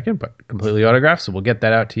there for a second, but completely autographed, so we'll get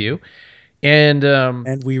that out to you. And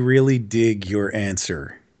we really dig your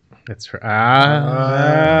answer. That's right.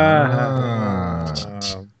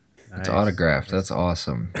 It's autographed. That's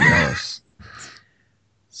awesome. Yes.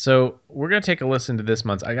 So we're going to take a listen to this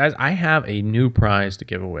month's. Guys, I have a new prize to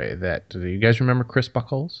give away. Do you guys remember Chris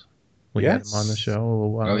Buckles? We had him on the show a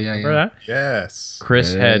little while. Oh, yeah, remember yeah. that? Yes.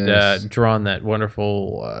 Chris had drawn that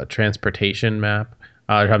wonderful transportation map.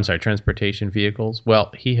 I'm sorry, transportation vehicles.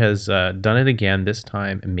 Well, he has done it again, this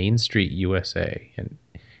time in Main Street, USA.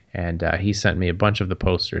 And he sent me a bunch of the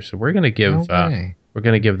posters. So we're going to give... We're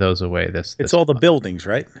going to give those away. It's all the buildings,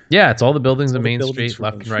 right? Yeah, it's all the buildings on Main Street,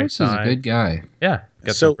 left and right side. He's a good guy. Yeah.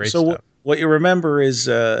 Got some great stuff. What you remember is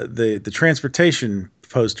the transportation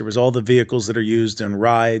poster was all the vehicles that are used in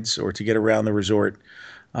rides or to get around the resort,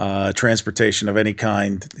 transportation of any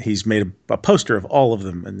kind. He's made a poster of all of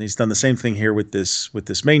them, and he's done the same thing here with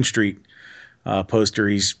this Main Street poster.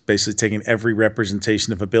 He's basically taken every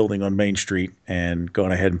representation of a building on Main Street and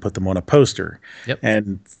gone ahead and put them on a poster. Yep.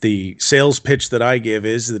 And the sales pitch that I give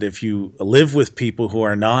is that if you live with people who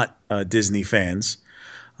are not Disney fans,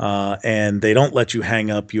 and they don't let you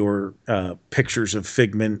hang up your pictures of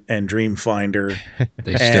Figment and Dreamfinder,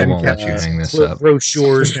 they still won't let you hang this up.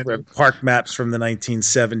 Brochures, park maps from the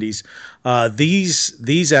 1970s.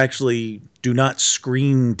 These actually do not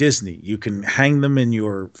scream Disney. You can hang them in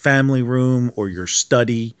your family room or your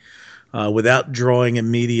study without drawing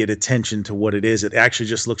immediate attention to what it is. It actually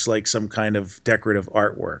just looks like some kind of decorative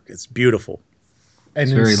artwork. It's beautiful. And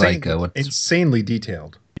it's very insanely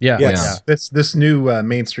detailed. Yeah. Yes. This new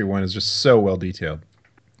Main Street one is just so well detailed.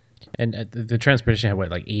 And the transportation had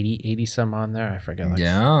like 80 some on there. I forget.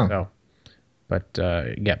 Yeah. So, but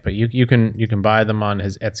you can buy them on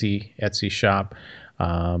his Etsy shop.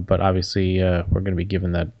 But obviously we're going to be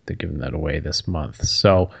giving that away this month.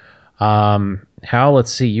 So, Hal,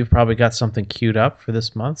 let's see. You've probably got something queued up for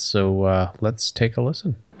this month. So let's take a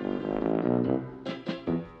listen.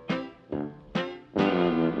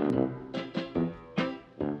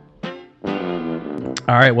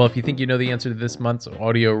 All right, well, if you think you know the answer to this month's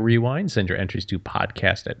audio rewind, send your entries to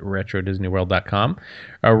podcast@retrodisneyworld.com.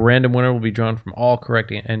 A random winner will be drawn from all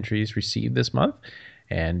correct entries received this month,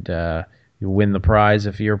 and you'll win the prize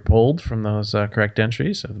if you're pulled from those correct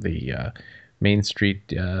entries of the Main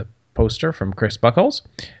Street poster from Chris Buckles.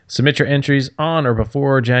 Submit your entries on or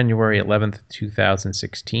before January 11th,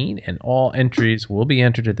 2016, and all entries will be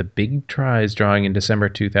entered at the Big Prize drawing in December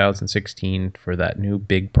 2016 for that new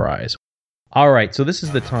big prize. All right, so this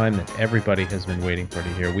is the time that everybody has been waiting for to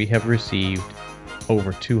hear. We have received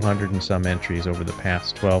over 200 and some entries over the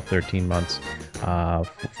past 12, 13 months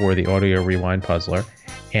for the Audio Rewind Puzzler.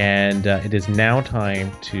 And it is now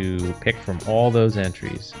time to pick from all those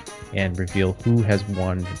entries and reveal who has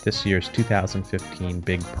won this year's 2015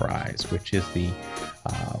 Big Prize, which is the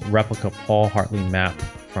replica Paul Hartley map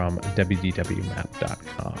from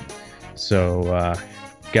wdwmap.com. So,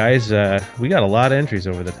 guys, we got a lot of entries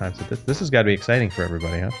over the time, so this has got to be exciting for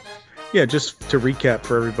everybody, huh? Yeah, just to recap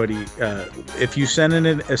for everybody, if you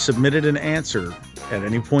submitted an answer at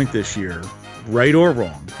any point this year, right or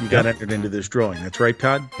wrong, you got entered into this drawing. That's right,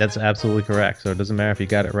 Todd? That's absolutely correct. So it doesn't matter if you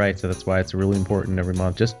got it right. So that's why it's really important every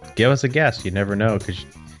month. Just give us a guess. You never know, because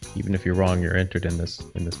even if you're wrong, you're entered in this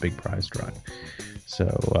big prize drawing.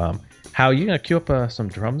 So, Hal, you gonna cue up some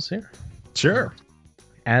drums here? Sure.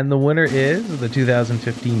 And the winner is the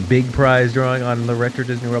 2015 Big Prize drawing on the Retro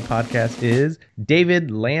Disney World podcast is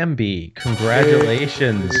David Lambie.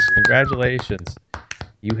 Congratulations. Congratulations.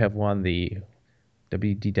 You have won the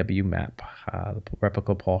WDW map, the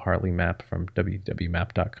replica Paul Hartley map from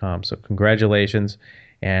wdwmap.com. So congratulations.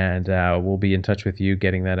 And we'll be in touch with you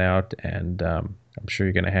getting that out. And I'm sure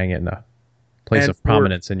you're going to hang it in a place of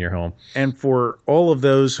prominence in your home. And for all of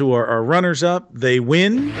those who are our runners-up, they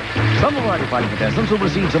win. Some variety fighting contestants will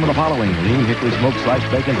receive some of the following: lean hickory smoked sliced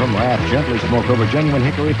bacon from Raft, gently smoked over genuine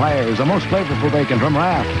hickory fires, a most flavorful bacon from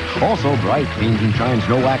Raft. Also bright, cleans and shines,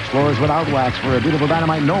 no wax floors without wax. For a beautiful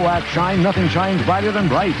dynamite, no wax shine, nothing shines brighter than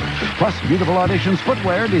bright. Plus, beautiful Auditions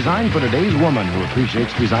footwear designed for today's woman who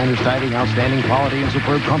appreciates designer styling, outstanding quality, and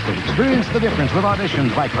superb comfort. Experience the difference with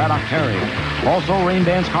Auditions by Craddock Terry. Also, Rain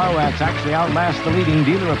Dance Car Wax actually outlasts the leading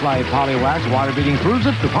dealer-applied Poly Wax. Water-beating proves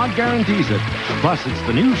it, DuPont guarantees it. Plus, it's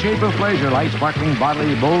the new shape of pleasure. Light, sparkling,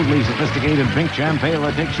 bodily, boldly sophisticated Pink Champagne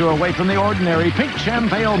takes you away from the ordinary. Pink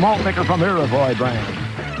Champagne malt liquor from Iroquois brand.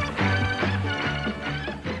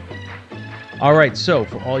 All right, so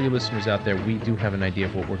for all you listeners out there, we do have an idea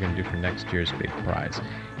of what we're going to do for next year's big prize.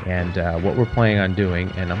 And what we're planning on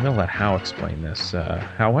doing, and I'm going to let Hal explain this.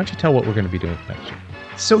 Hal, why don't you tell what we're going to be doing next year?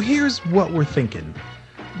 So here's what we're thinking.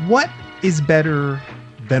 What is better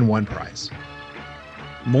than one prize?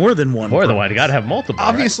 More than one. More than one. You got to have multiple.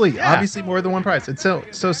 Obviously, right? Yeah. obviously more than one prize. And so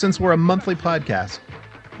since we're a monthly podcast,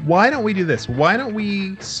 why don't we do this? Why don't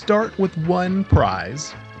we start with one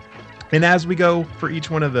prize? And as we go for each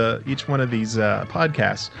one of these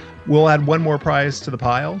podcasts, we'll add one more prize to the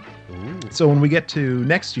pile. Ooh. So when we get to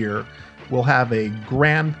next year, we'll have a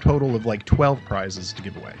grand total of like 12 prizes to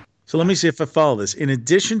give away. So let me see if I follow this. In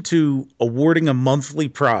addition to awarding a monthly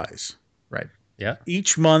prize, right? Yeah.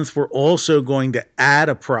 Each month we're also going to add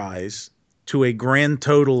a prize to a grand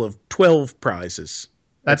total of 12 prizes.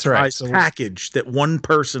 That's a right. Prize So package that one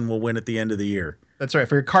person will win at the end of the year. That's right.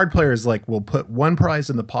 For your card players, like we'll put one prize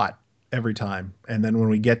in the pot every time, and then when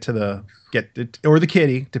we get to the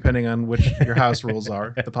kitty, depending on which your house rules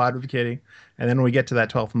are, the pot or the kitty, and then when we get to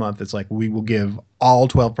that 12th month, it's like we will give all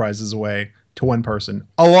 12 prizes away to one person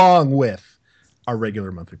along with our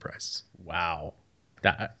regular monthly prizes. Wow,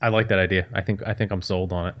 I like that idea. I think I'm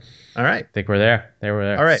sold on it. All right, I think we're there. We're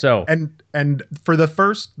there. All right. So and for the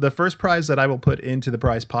first prize that I will put into the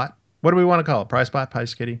prize pot. What do we want to call it? Prize pot,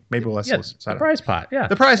 prize kitty? Maybe we'll the prize pot. Yeah,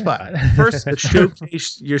 the prize pot. First, the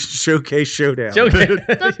showcase showdown.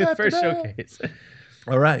 First showcase.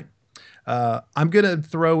 All right. I'm gonna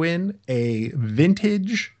throw in a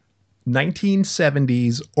vintage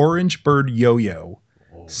 1970s Orange Bird yo-yo,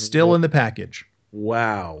 still in the package.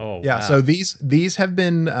 Wow. Oh, yeah. Wow. So these have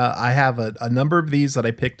been. I have a number of these that I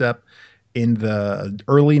picked up in the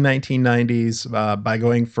early 1990s by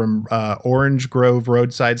going from Orange Grove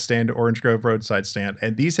roadside stand to Orange Grove roadside stand.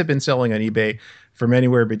 And these have been selling on eBay from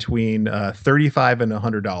anywhere between $35 and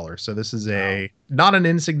 $100. So this is not an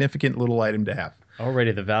insignificant little item to have.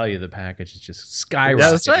 Already the value of the package is just skyrocketing.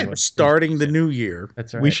 Yeah, that's right. We're starting the new year.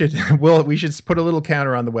 That's right. We should put a little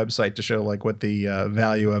counter on the website to show like what the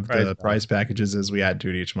value of the prize packages is we add to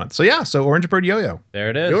it each month. So yeah, so Orange Bird Yo-Yo.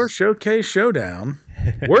 There it is. Your showcase showdown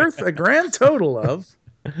worth a grand total of.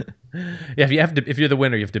 Yeah, if you're the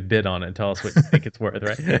winner, you have to bid on it and tell us what you think it's worth,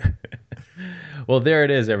 right? Well, there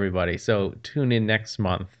it is, everybody. So tune in next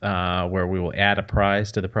month where we will add a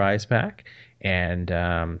prize to the prize pack. And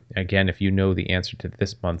again, if you know the answer to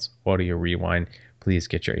this month's Audio Rewind, please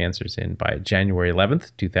get your answers in by January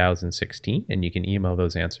 11th, 2016. And you can email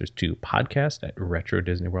those answers to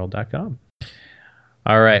podcast@retrodisneyworld.com.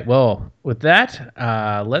 All right. Well, with that,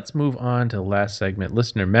 let's move on to the last segment,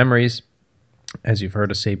 Listener Memories. As you've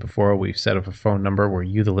heard us say before, we've set up a phone number where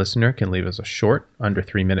you, the listener, can leave us a short, under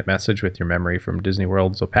 3-minute message with your memory from Disney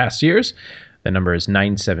World's past years. The number is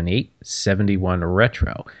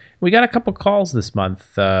 978-71-RETRO. We got a couple calls this month,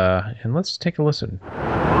 and let's take a listen.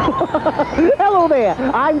 Hello there.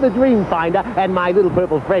 I'm the Dream Finder, and my little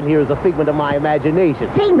purple friend here is a figment of my imagination.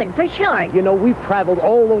 Figment for short. You know, we've traveled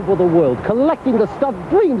all over the world collecting the stuff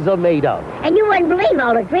dreams are made of. And you wouldn't believe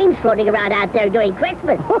all the dreams floating around out there during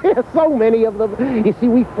Christmas. Oh, yeah, so many of them. You see,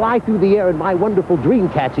 we fly through the air in my wonderful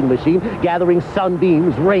dream-catching machine, gathering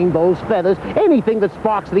sunbeams, rainbows, feathers, anything that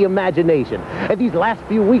sparks the imagination. And these last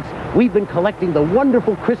few weeks, we've been collecting the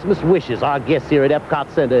wonderful Christmas wishes our guests here at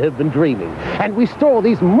Epcot Center have been dreaming. And we store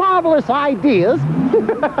these marvelous ideas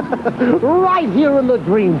right here in the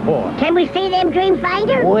Dream Port. Can we see them, Dream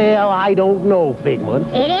Finder? Well, I don't know, Figment.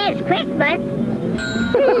 It is Christmas.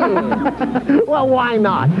 Well, why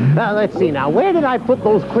not? Let's see now. Where did I put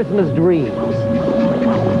those Christmas dreams?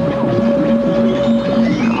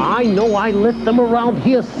 I know I left them around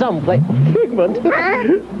here someplace. Figment,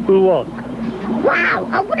 look. Wow!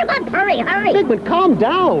 Oh, what about hurry? Figment, calm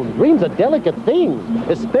down. Dreams are delicate things,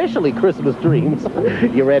 especially Christmas dreams.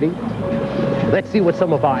 You ready? Let's see what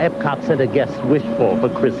some of our Epcot Center guests wish for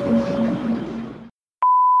Christmas.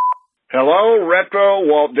 Hello, Retro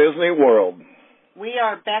Walt Disney World. We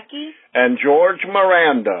are Becky. And George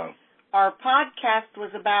Miranda. Our podcast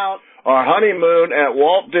was about our honeymoon at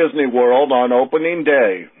Walt Disney World on opening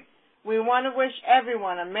day. We want to wish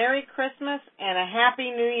everyone a Merry Christmas and a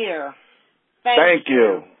Happy New Year. Thank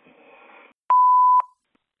you.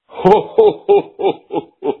 Ho, ho, ho, ho,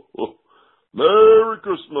 ho, ho, ho. Merry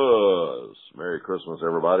Christmas. Merry Christmas,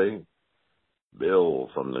 everybody. Bill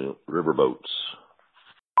from the Riverboats.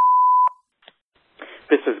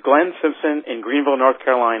 This is Glenn Simpson in Greenville, North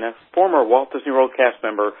Carolina, former Walt Disney World cast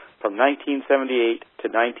member from 1978 to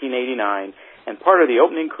 1989, and part of the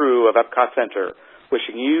opening crew of Epcot Center.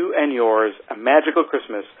 wishing you and yours a magical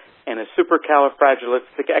Christmas and a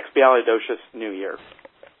supercalifragilisticexpialidocious New Year.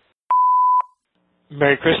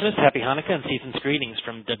 Merry Christmas, Happy Hanukkah, and season's greetings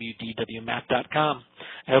from WDWMap.com.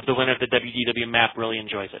 I hope the winner of the WDW Map really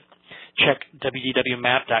enjoys it. Check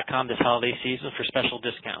WDWMap.com this holiday season for special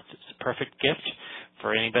discounts. It's a perfect gift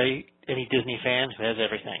for anybody, any Disney fan who has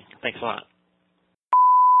everything. Thanks a lot.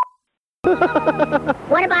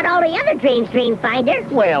 What about all the other dreams, Dreamfinder?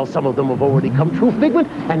 Well, some of them have already come true, Figment,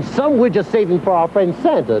 and some we're just saving for our friend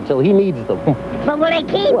Santa until he needs them. But will they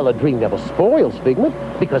keep? Well, a dream never spoils, Figment,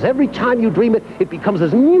 because every time you dream it, it becomes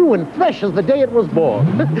as new and fresh as the day it was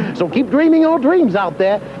born. So keep dreaming your dreams out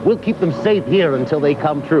there. We'll keep them safe here until they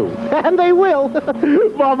come true. And they will.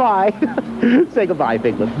 Bye-bye. Say goodbye,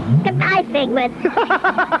 Figment. Goodbye, Figment.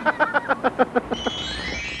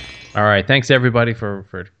 All right. Thanks, everybody,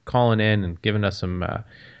 for calling in and giving us some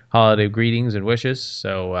holiday greetings and wishes.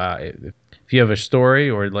 So if you have a story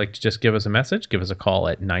or would like to just give us a message, give us a call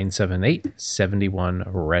at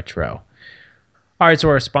 978-71-RETRO. All right. So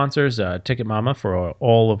our sponsors, Ticket Mama, for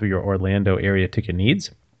all of your Orlando area ticket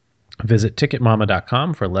needs. Visit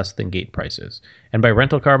ticketmama.com for less than gate prices. And by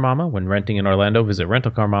Rental Car Mama, when renting in Orlando, visit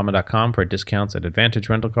rentalcarmama.com for discounts at Advantage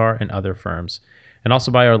Rental Car and other firms. And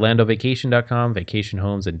also by OrlandoVacation.com, vacation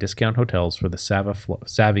homes and discount hotels for the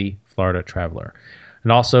savvy Florida traveler.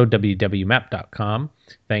 And also WWMap.com.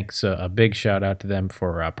 Thanks, a big shout out to them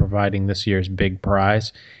for providing this year's big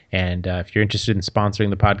prize. And if you're interested in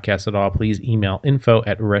sponsoring the podcast at all, please email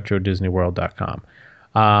info@retrodisneyworld.com.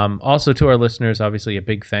 Also to our listeners, obviously a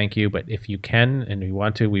big thank you, but if you can and you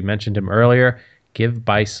want to, we mentioned him earlier, give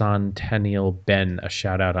Bicentennial Ben a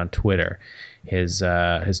shout out on Twitter. His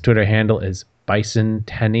Twitter handle is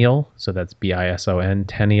Bicentennial, so that's Bison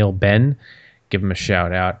Tennial Ben. Give him a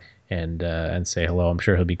shout out and say hello. I'm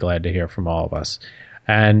sure he'll be glad to hear from all of us.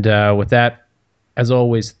 And with that, as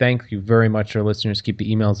always, thank you very much to our listeners. Keep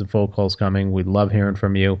the emails and phone calls coming. We love hearing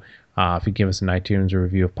from you. If you give us an iTunes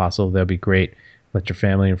review if possible, that'd be great. Let your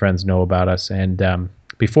family and friends know about us. And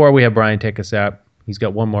before we have Brian take us out, he's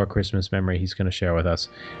got one more Christmas memory he's going to share with us.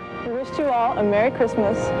 We wish you all a Merry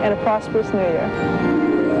Christmas and a prosperous New Year.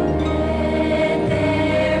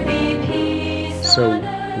 So,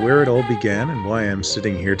 where it all began and why I'm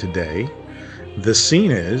sitting here today, the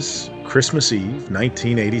scene is Christmas Eve,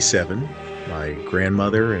 1987. My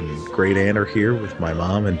grandmother and great aunt are here with my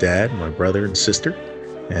mom and dad, my brother and sister,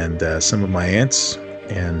 and some of my aunts.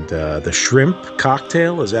 And the shrimp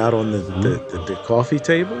cocktail is out on the coffee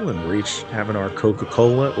table, and we're each having our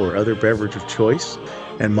Coca-Cola or other beverage of choice.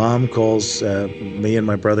 And Mom calls me and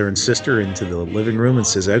my brother and sister into the living room and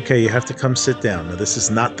says, okay, you have to come sit down. Now, this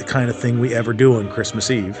is not the kind of thing we ever do on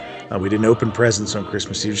Christmas Eve. We didn't open presents on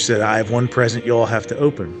Christmas Eve. She said, I have one present you all have to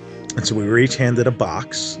open. And so we were each handed a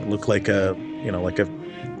box. It looked like a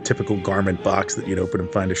typical garment box that you'd open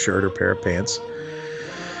and find a shirt or pair of pants.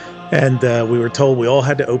 And we were told we all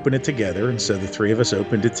had to open it together, and so the three of us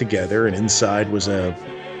opened it together, and inside was an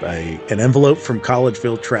envelope from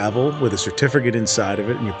Collegeville Travel with a certificate inside of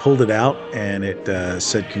it, and you pulled it out, and it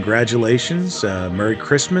said, congratulations, Merry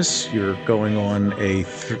Christmas, you're going on a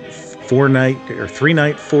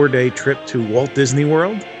 3-night, 4-day trip to Walt Disney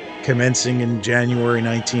World, commencing in January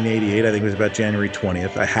 1988. I think it was about January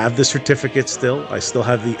 20th. I have the certificate still. I still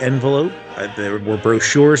have the envelope. There were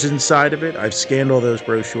brochures inside of it. I've scanned all those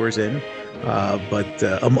brochures in. But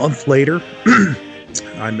a month later,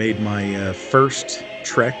 I made my first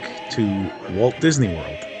trek to Walt Disney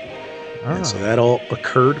World. And so that all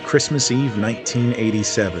occurred Christmas Eve,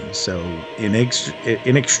 1987. So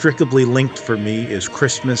inextricably linked for me is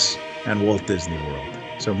Christmas and Walt Disney World.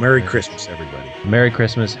 So Merry Christmas, everybody. Merry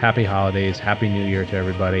Christmas, Happy Holidays, Happy New Year to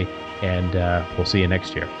everybody, and we'll see you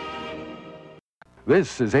next year.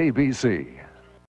 This is ABC.